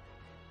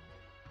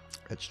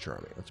 That's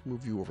charming. Let's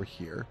move you over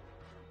here,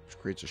 which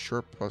creates a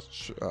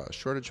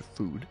shortage of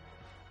food.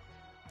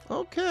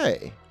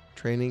 Okay.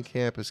 Training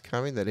camp is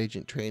coming. That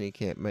agent training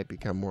camp might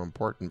become more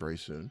important very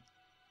soon.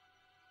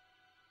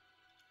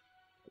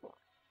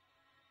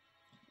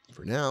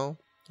 For now,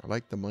 I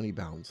like the money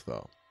balance,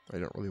 though. I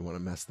don't really want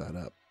to mess that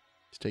up.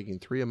 It's taking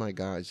 3 of my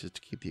guys just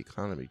to keep the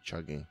economy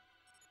chugging.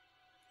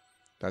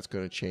 That's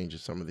going to change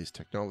as some of these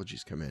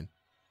technologies come in.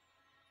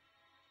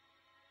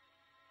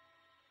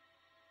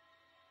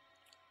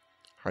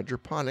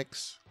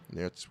 Hydroponics.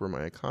 That's where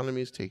my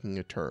economy is taking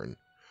a turn.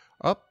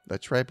 Oh,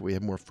 that's right, but we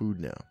have more food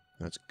now.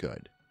 That's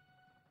good.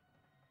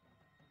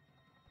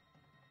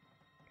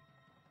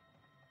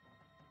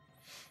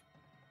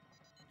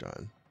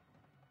 Done.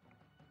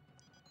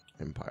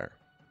 Empire.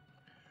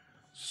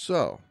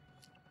 So,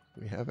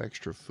 we have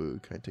extra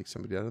food. Can I take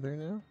somebody out of there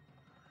now?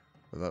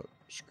 Without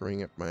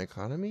screwing up my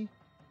economy?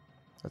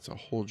 That's a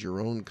hold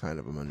your own kind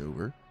of a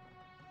maneuver.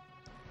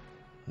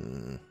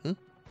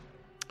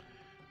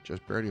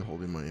 Just barely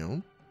holding my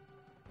own.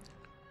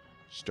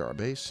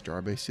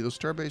 Starbase. See, those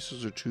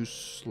starbases are too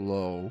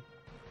slow.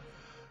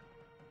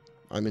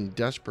 I'm in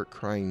desperate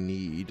crying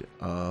need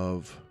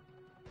of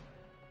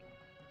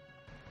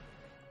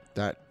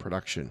that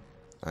production.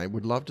 I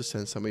would love to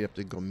send somebody up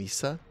to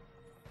Gomisa,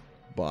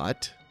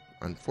 but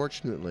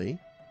unfortunately,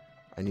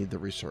 I need the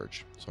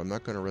research. So I'm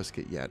not going to risk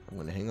it yet. I'm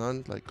going to hang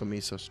on, let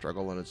Gomisa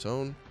struggle on its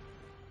own.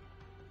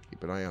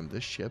 Keep an eye on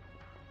this ship.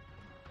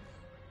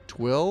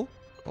 Twill.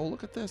 Oh,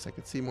 look at this. I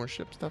can see more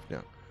ship stuff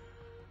now.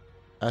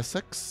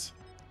 Essex.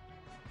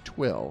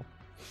 Twill.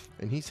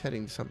 And he's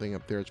heading to something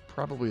up there. It's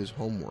probably his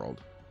home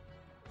world.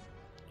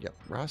 Yep.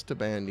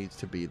 Rastaban needs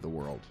to be the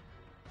world.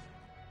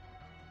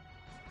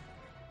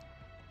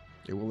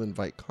 It will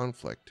invite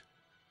conflict.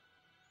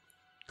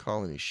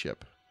 Colony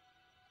ship.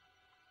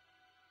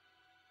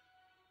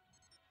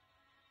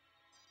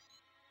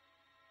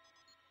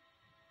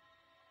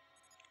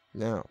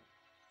 Now,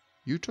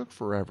 you took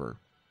forever.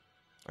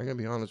 I'm going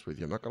to be honest with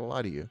you. I'm not going to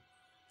lie to you.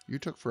 You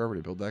took forever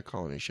to build that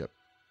colony ship.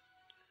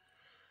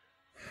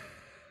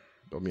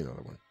 Build me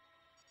another one.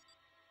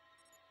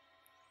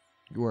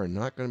 You are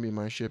not going to be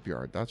my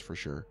shipyard, that's for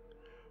sure.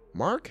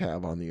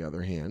 Markav, on the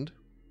other hand,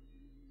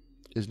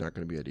 is not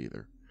going to be it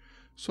either.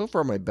 So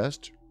far, my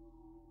best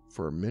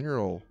for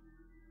mineral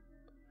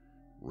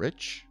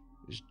rich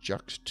is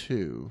Jux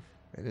 2,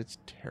 and it's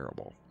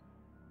terrible.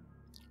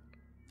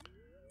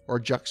 Or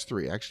Jux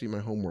 3. Actually, my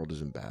homeworld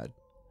isn't bad.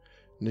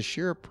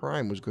 Nashira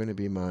Prime was going to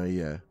be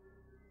my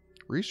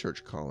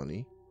research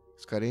colony.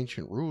 It's got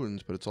ancient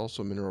ruins, but it's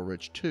also mineral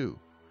rich too.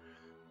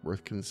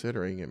 Worth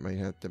considering. It might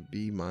have to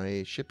be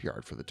my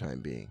shipyard for the time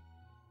being.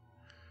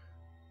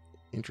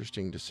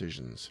 Interesting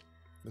decisions.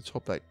 Let's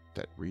hope that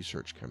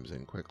research comes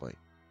in quickly.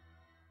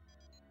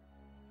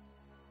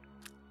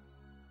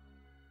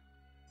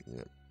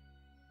 Yep.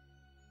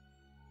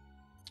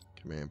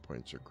 Command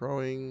points are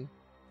growing.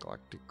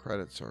 Galactic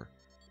credits are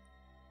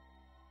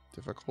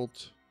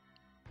difficult.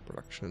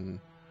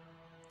 Production.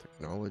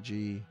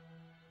 Technology.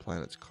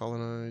 Planets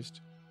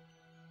colonized.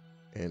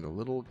 And a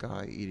little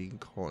guy eating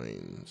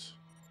coins.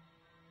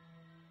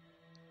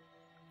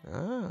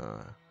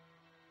 Ah.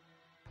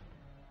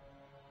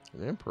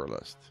 An Emperor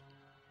list.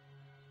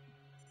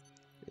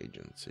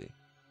 Agency.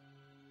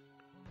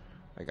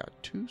 I got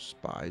 2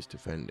 spies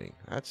defending.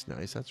 That's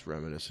nice. That's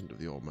reminiscent of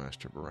the old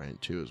Master of Orion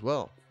 2 as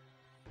well.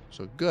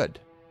 So good.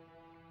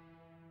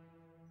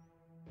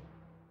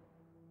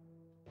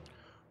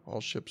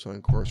 All ships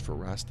on course for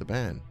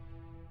Rastaban,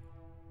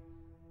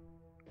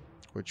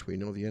 which we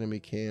know the enemy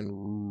can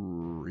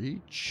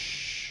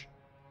reach.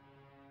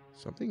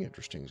 Something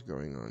interesting is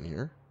going on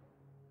here.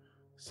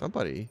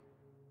 Somebody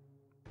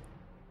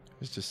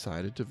has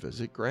decided to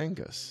visit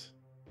Grangus.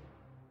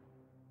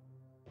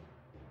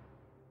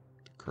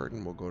 The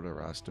curtain will go to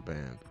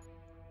Rastaban.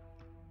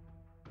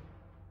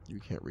 You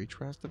can't reach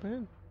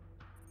Rastaban?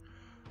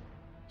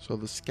 So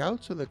the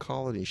scouts and the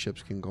colony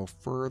ships can go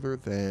further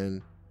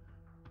than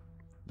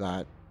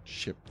that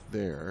ship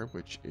there,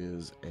 which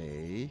is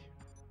a...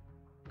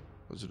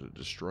 Was it a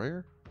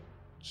destroyer?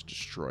 It's a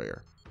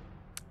destroyer.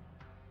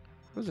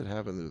 What does it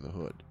have under the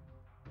hood?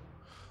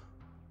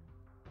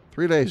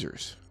 3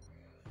 lasers.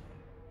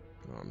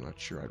 Well, I'm not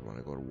sure I'd want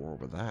to go to war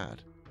with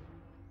that.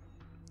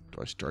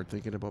 Do I start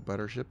thinking about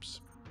better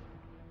ships?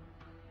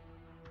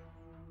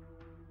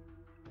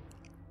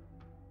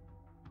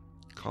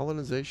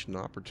 Colonization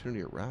opportunity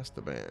at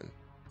Rastaban.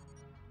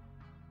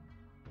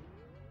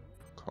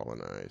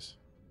 Colonize.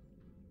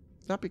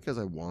 It's not because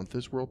I want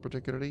this world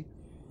particularly.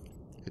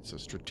 It's a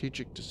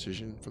strategic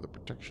decision for the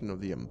protection of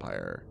the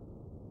Empire.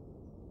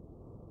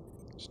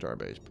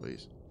 Starbase,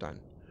 please. Done.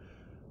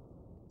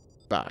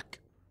 Back.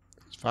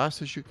 As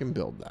fast as you can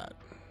build that.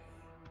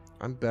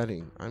 I'm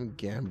betting. I'm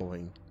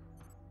gambling.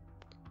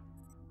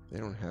 They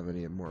don't have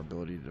any more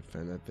ability to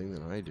defend that thing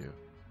than I do.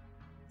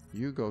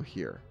 You go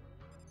here.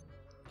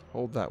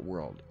 Hold that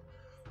world.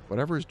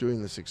 Whatever is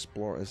doing this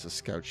explore is a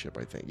scout ship,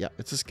 I think. Yeah,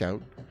 it's a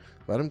scout.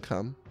 Let him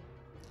come.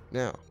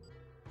 Now,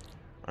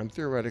 I'm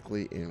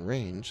theoretically in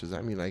range. Does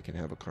that mean I can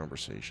have a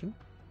conversation?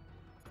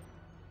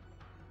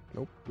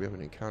 Nope, we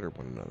haven't encountered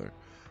one another.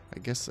 I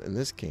guess in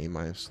this game,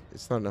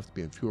 it's not enough to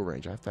be in fuel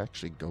range. I have to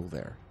actually go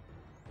there.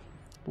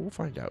 But we'll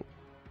find out.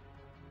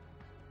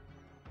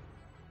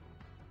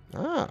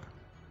 Ah,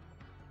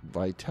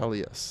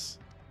 Vitellius.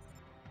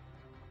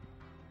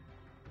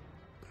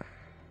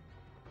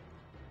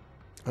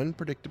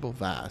 Unpredictable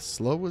vast,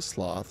 slow as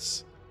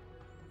sloths,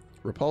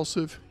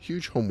 repulsive,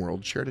 huge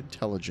homeworld, shared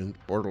intelligent,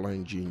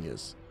 borderline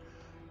genius.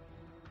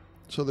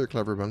 So they're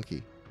clever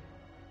monkey.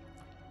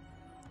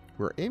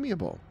 We're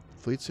amiable.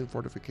 Fleets and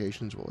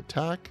fortifications will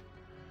attack,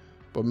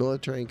 but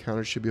military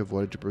encounters should be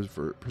avoided to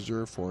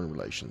preserve foreign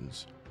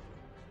relations.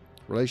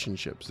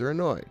 Relationships. They're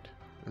annoyed.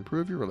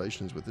 Improve your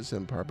relations with this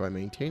empire by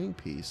maintaining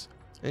peace,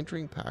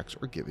 entering pacts,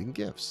 or giving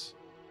gifts.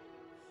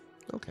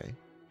 Okay.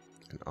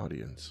 An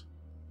audience.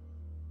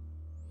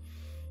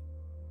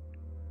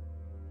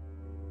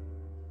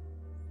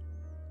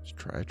 Let's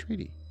try a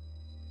treaty.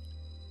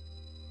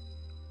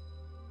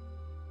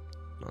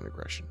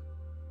 Non-aggression.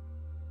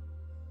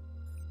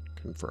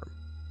 Confirm.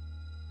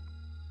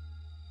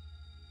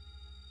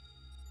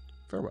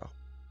 Farewell.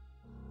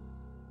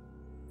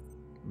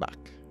 Back.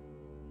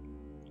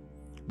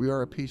 We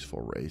are a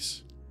peaceful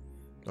race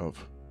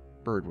of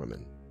bird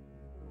women.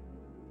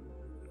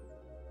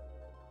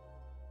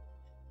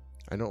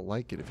 I don't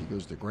like it if he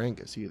goes to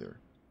Grangus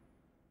either.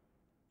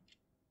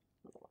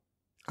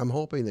 I'm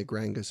hoping that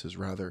Grangus is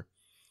rather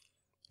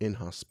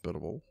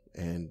inhospitable,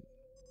 and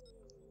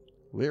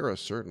Lyra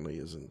certainly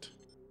isn't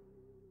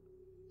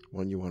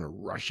one you want to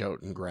rush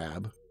out and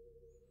grab.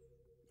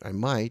 I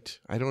might.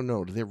 I don't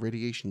know. Do they have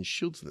radiation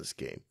shields in this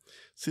game?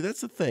 See, that's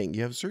the thing.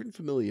 You have certain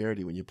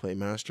familiarity when you play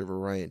Master of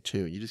Orion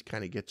 2. You just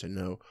kind of get to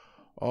know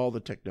all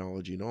the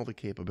technology and all the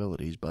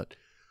capabilities, but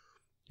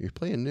you're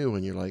playing new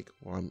and you're like,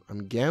 well,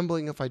 I'm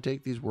gambling if I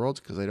take these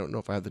worlds because I don't know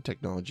if I have the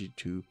technology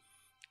to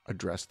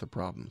address the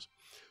problems.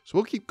 So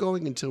we'll keep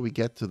going until we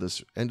get to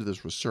this end of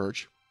this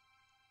research.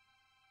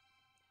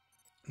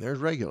 There's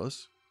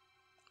Regulus.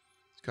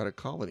 He's got a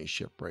colony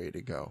ship ready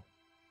to go.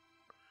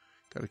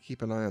 Got to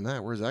keep an eye on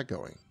that. Where's that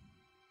going?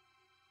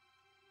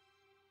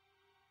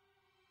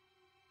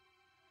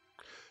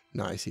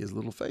 Nice. He has a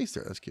little face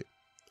there. That's cute.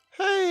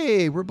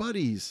 Hey, we're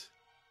buddies.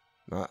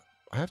 I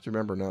have to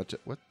remember not to...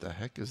 What the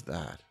heck is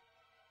that?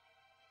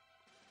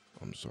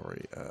 I'm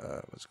sorry.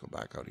 Let's go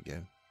back out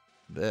again.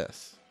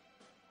 This.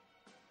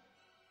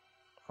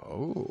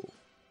 Oh.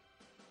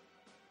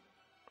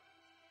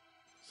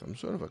 Some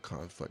sort of a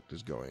conflict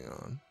is going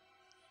on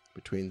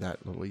between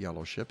that little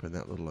yellow ship and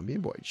that little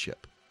amoeboid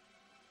ship.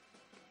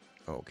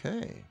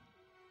 Okay.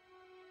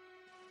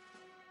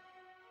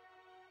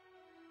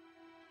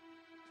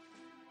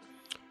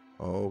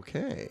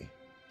 Okay.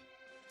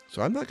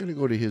 So I'm not going to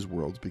go to his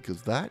worlds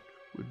because that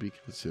would be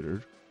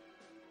considered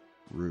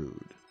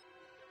rude.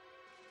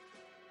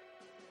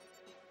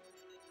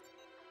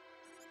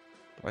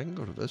 But I can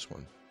go to this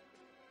one.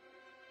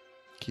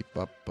 Keep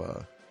up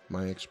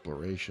my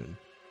exploration.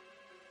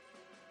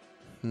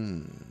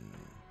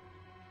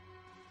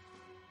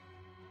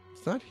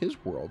 It's not his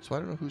world, so I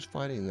don't know who's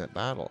fighting in that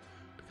battle,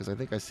 because I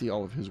think I see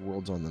all of his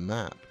worlds on the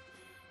map.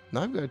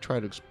 Now I'm going to try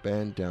to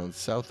expand down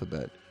south a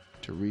bit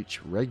to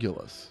reach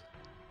Regulus.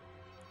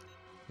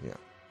 Yeah.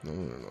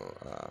 No.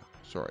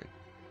 Sorry.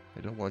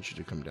 I don't want you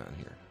to come down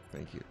here.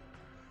 Thank you.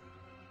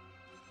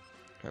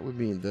 That would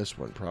mean this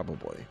one,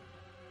 probably.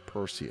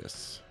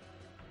 Perseus.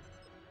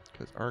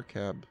 Because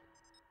Arcab...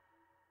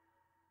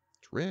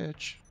 it's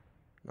rich.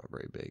 Not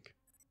very big.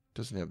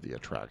 Doesn't have the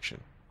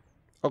attraction.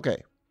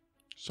 Okay.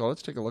 So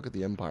let's take a look at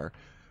the Empire.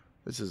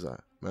 This is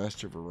a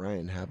Master of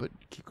Orion habit.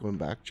 Keep going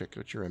back. Check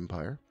out your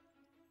Empire.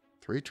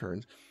 3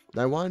 turns.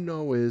 What I want to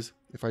know is,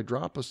 if I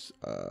drop a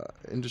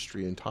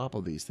industry on top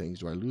of these things,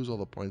 do I lose all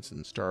the points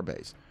in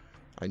Starbase?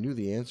 I knew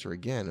the answer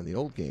again in the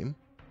old game.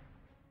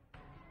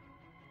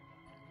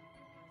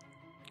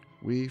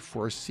 We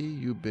foresee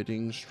you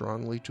bidding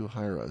strongly to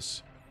hire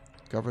us.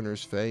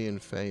 Governors Fay and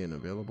Fayen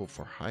available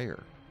for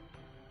hire.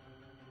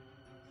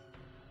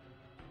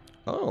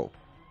 Oh.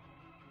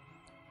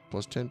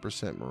 Plus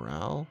 10%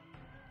 morale.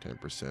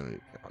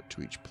 10%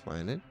 to each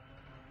planet.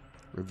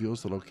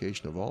 Reveals the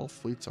location of all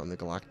fleets on the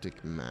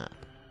galactic map.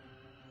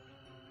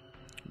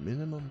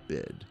 Minimum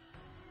bid.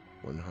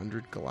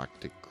 100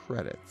 galactic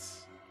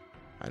credits.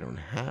 I don't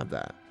have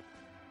that.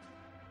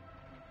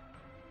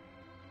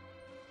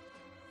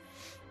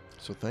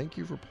 So thank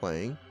you for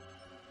playing.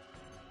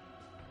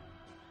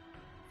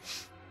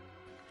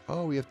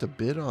 Oh, we have to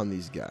bid on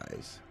these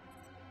guys.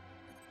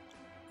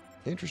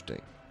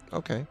 Interesting.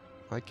 Okay,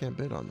 I can't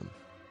bid on them.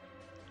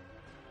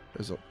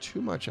 There's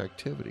too much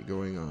activity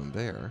going on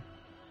there.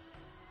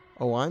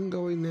 Oh, I'm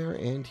going there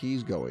and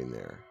he's going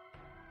there.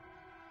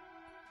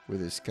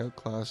 With his scout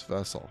class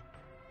vessel.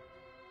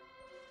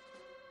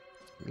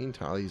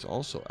 Meantime, he's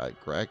also at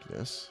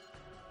Gragnus.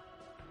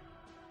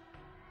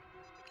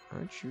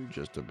 Aren't you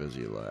just a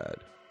busy lad?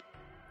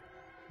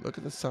 Look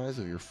at the size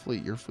of your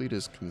fleet. Your fleet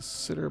is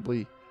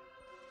considerably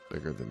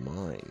bigger than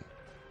mine.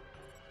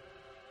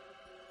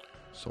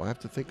 So I have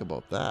to think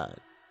about that.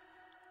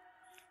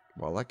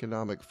 While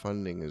economic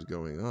funding is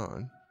going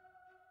on.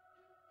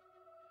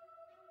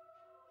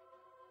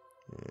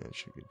 And it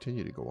should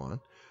continue to go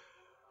on.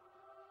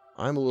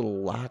 I'm a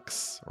little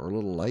lax or a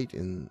little light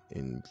in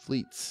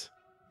fleets.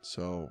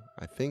 So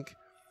I think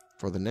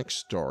for the next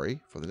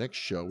story, for the next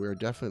show, we are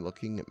definitely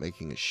looking at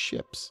making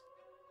ships.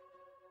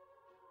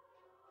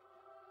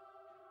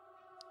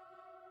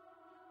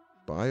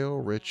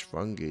 Bio-rich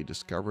fungi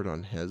discovered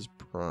on Hes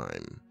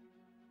Prime.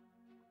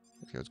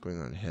 Okay, what's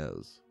going on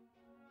Hes?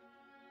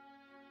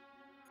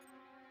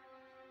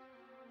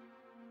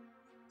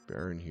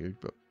 Barren huge,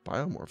 but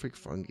biomorphic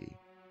fungi.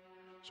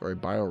 Sorry,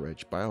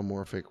 bio-rich.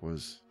 Biomorphic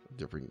was a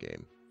different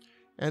game.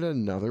 And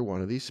another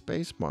one of these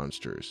space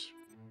monsters.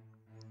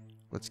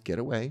 Let's get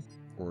away.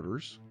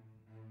 Orders.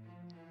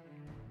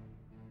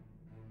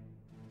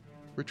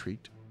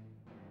 Retreat.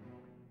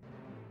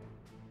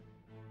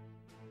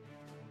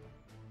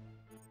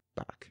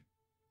 Back.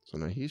 So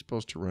now he's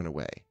supposed to run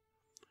away.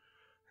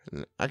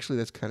 And actually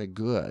that's kind of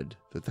good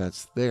that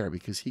that's there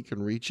because he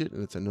can reach it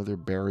and it's another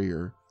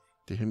barrier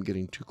to him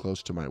getting too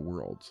close to my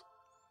worlds.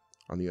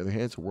 On the other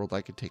hand, it's a world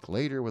I could take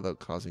later without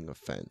causing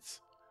offense.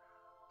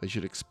 They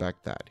should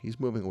expect that. He's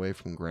moving away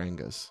from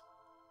Grangus.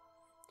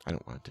 I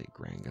don't want to take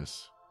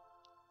Grangus.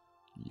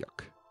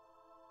 Yuck.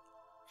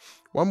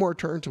 One more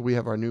turn till we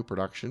have our new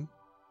production.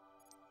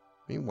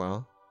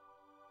 Meanwhile,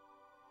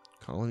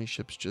 colony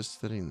ship's just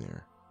sitting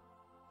there.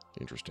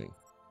 Interesting.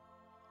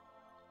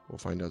 We'll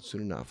find out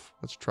soon enough.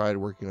 Let's try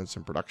working on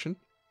some production.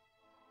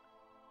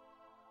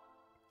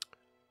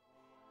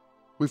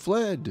 We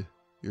fled!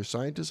 Your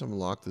scientists have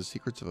unlocked the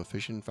secrets of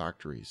efficient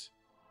factories.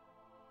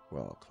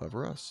 Well,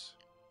 clever us.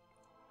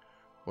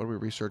 What are we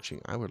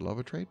researching? I would love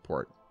a trade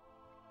port.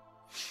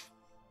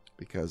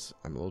 Because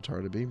I'm a little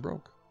tired of being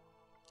broke.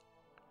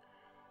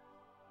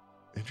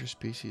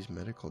 Interspecies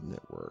medical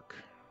network.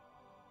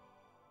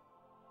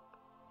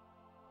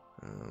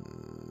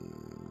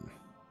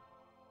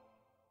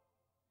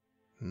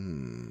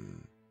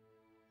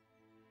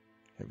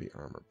 Heavy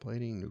armor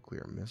plating,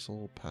 nuclear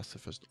missile,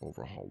 pacifist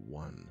overhaul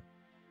 1.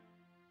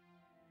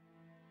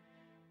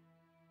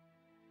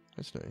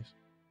 That's nice.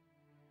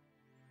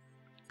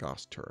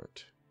 Gauss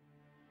turret.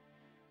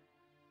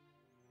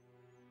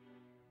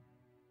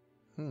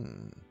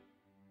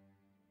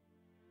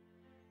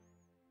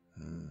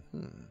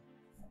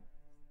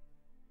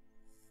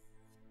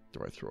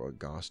 Do I throw a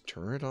Gauss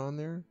turret on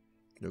there?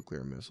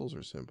 Nuclear missiles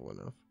are simple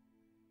enough.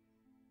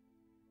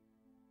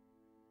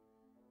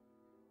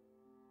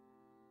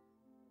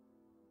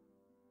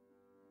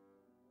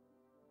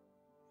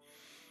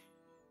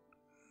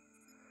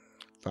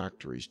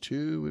 Factories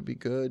 2 would be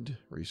good.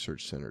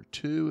 Research Center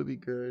 2 would be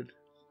good.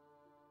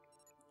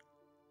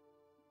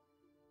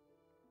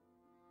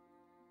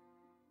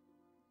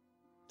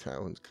 That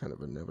one's kind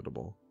of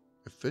inevitable.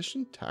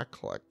 Efficient tax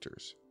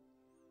collectors.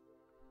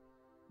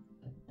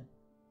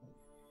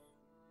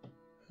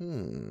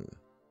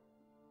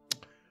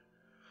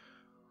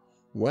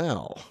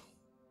 Well.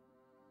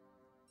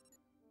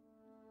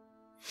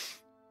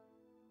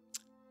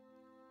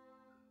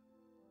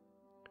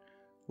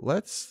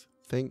 Let's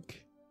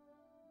think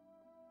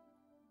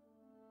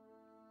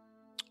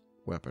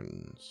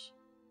weapons.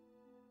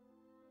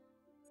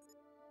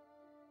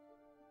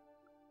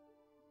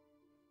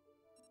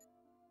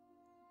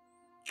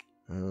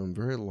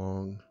 Very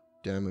long.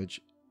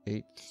 Damage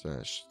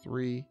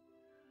 8-3.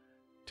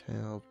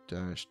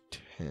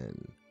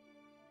 12-10.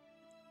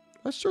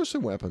 Let's throw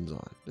some weapons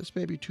on. This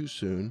may be too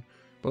soon,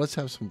 but let's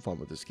have some fun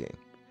with this game.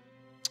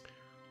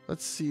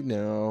 Let's see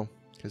now,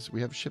 because we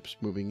have ships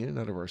moving in and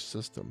out of our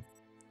system.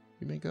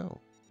 You may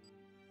go.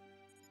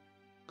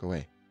 Go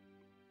away.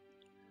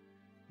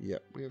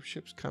 Yep, we have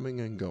ships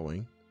coming and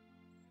going.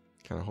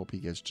 Kind of hope he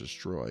gets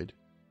destroyed.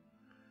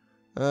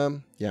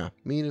 Yeah,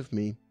 mean of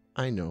me.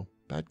 I know.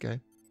 Bad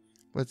guy.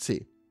 Let's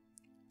see.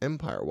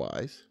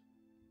 Empire-wise.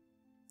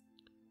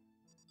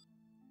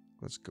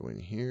 Let's go in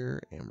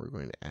here and we're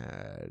going to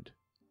add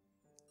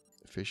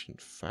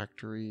efficient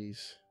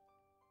factories.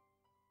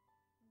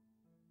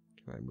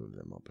 Can I move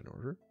them up in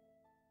order?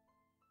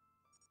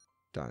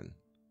 Done.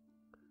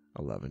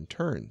 11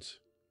 turns.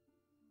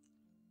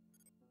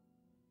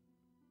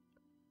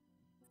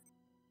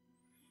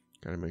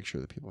 Got to make sure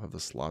that people have the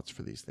slots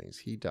for these things.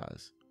 He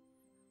does.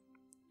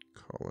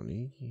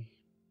 Colony.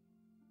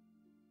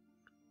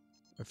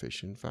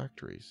 Efficient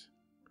factories.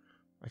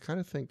 I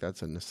kind of think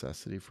that's a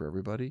necessity for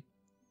everybody.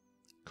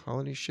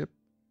 Colony ship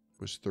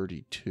was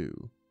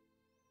 32.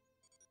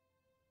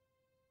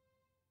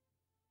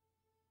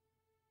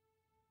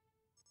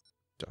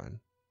 Done.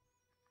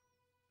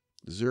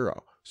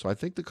 0. So I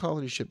think the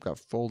colony ship got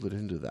folded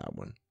into that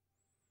one.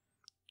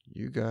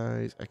 You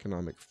guys,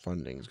 economic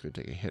funding is going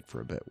to take a hit for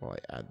a bit while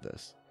I add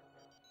this.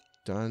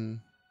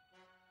 Done.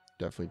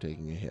 Definitely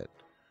taking a hit.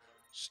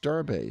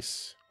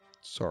 Starbase.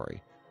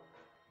 Sorry.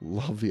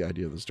 Love the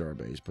idea of the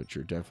Starbase, but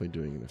you're definitely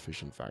doing an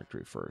efficient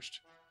factory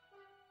first.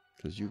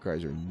 Because you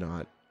guys are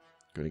not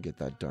going to get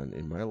that done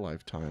in my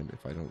lifetime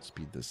if I don't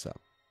speed this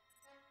up.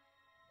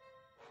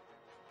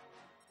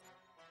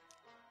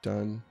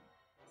 Done.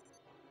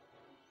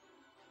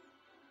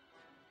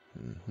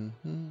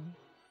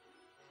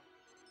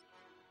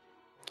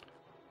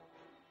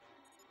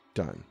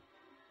 Done.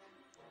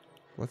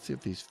 Let's see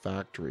if these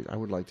factories... I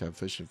would like to have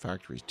efficient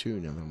factories too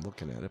now that I'm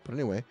looking at it. But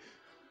anyway,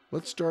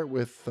 let's start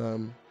with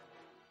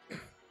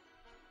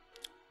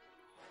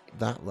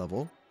that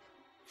level.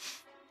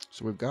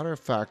 So we've got our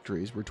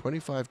factories. We're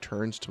 25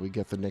 turns till we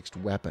get the next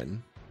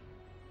weapon,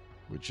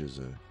 which is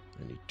an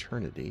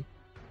eternity.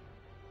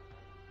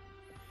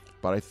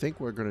 But I think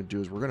what we're going to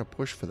do is we're going to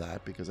push for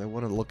that because I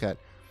want to look at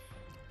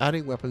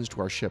adding weapons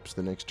to our ships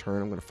the next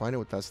turn. I'm going to find out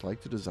what that's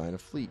like to design a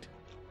fleet.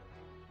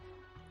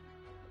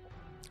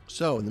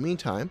 So in the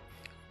meantime,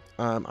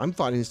 I'm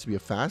finding this to be a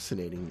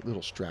fascinating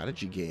little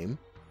strategy game.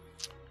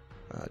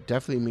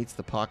 Definitely meets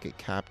the Pocket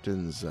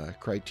Captain's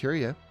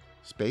criteria.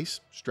 Space,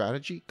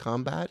 strategy,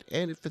 combat,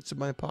 and it fits in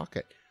my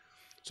pocket.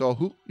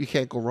 So you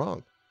can't go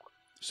wrong.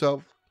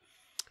 So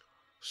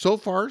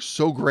far,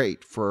 so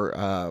great for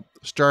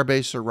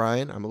Starbase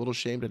Orion. I'm a little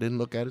ashamed I didn't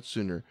look at it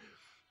sooner.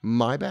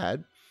 My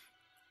bad.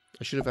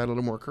 I should have had a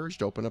little more courage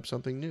to open up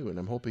something new, and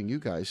I'm hoping you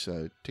guys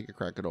take a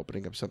crack at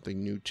opening up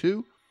something new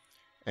too,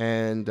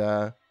 and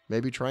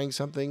maybe trying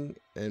something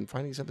and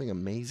finding something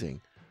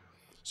amazing.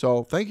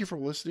 So thank you for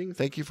listening.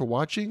 Thank you for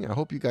watching. I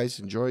hope you guys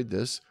enjoyed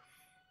this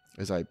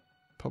as I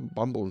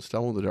bumble and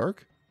stumble in the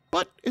dark,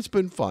 but it's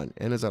been fun.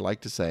 And as I like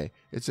to say,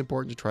 it's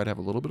important to try to have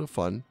a little bit of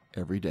fun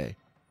every day.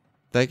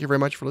 Thank you very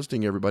much for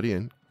listening, everybody,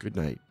 and good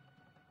night.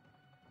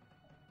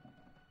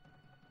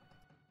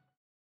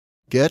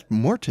 Get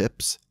more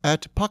tips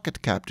at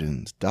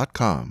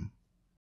pocketcaptains.com.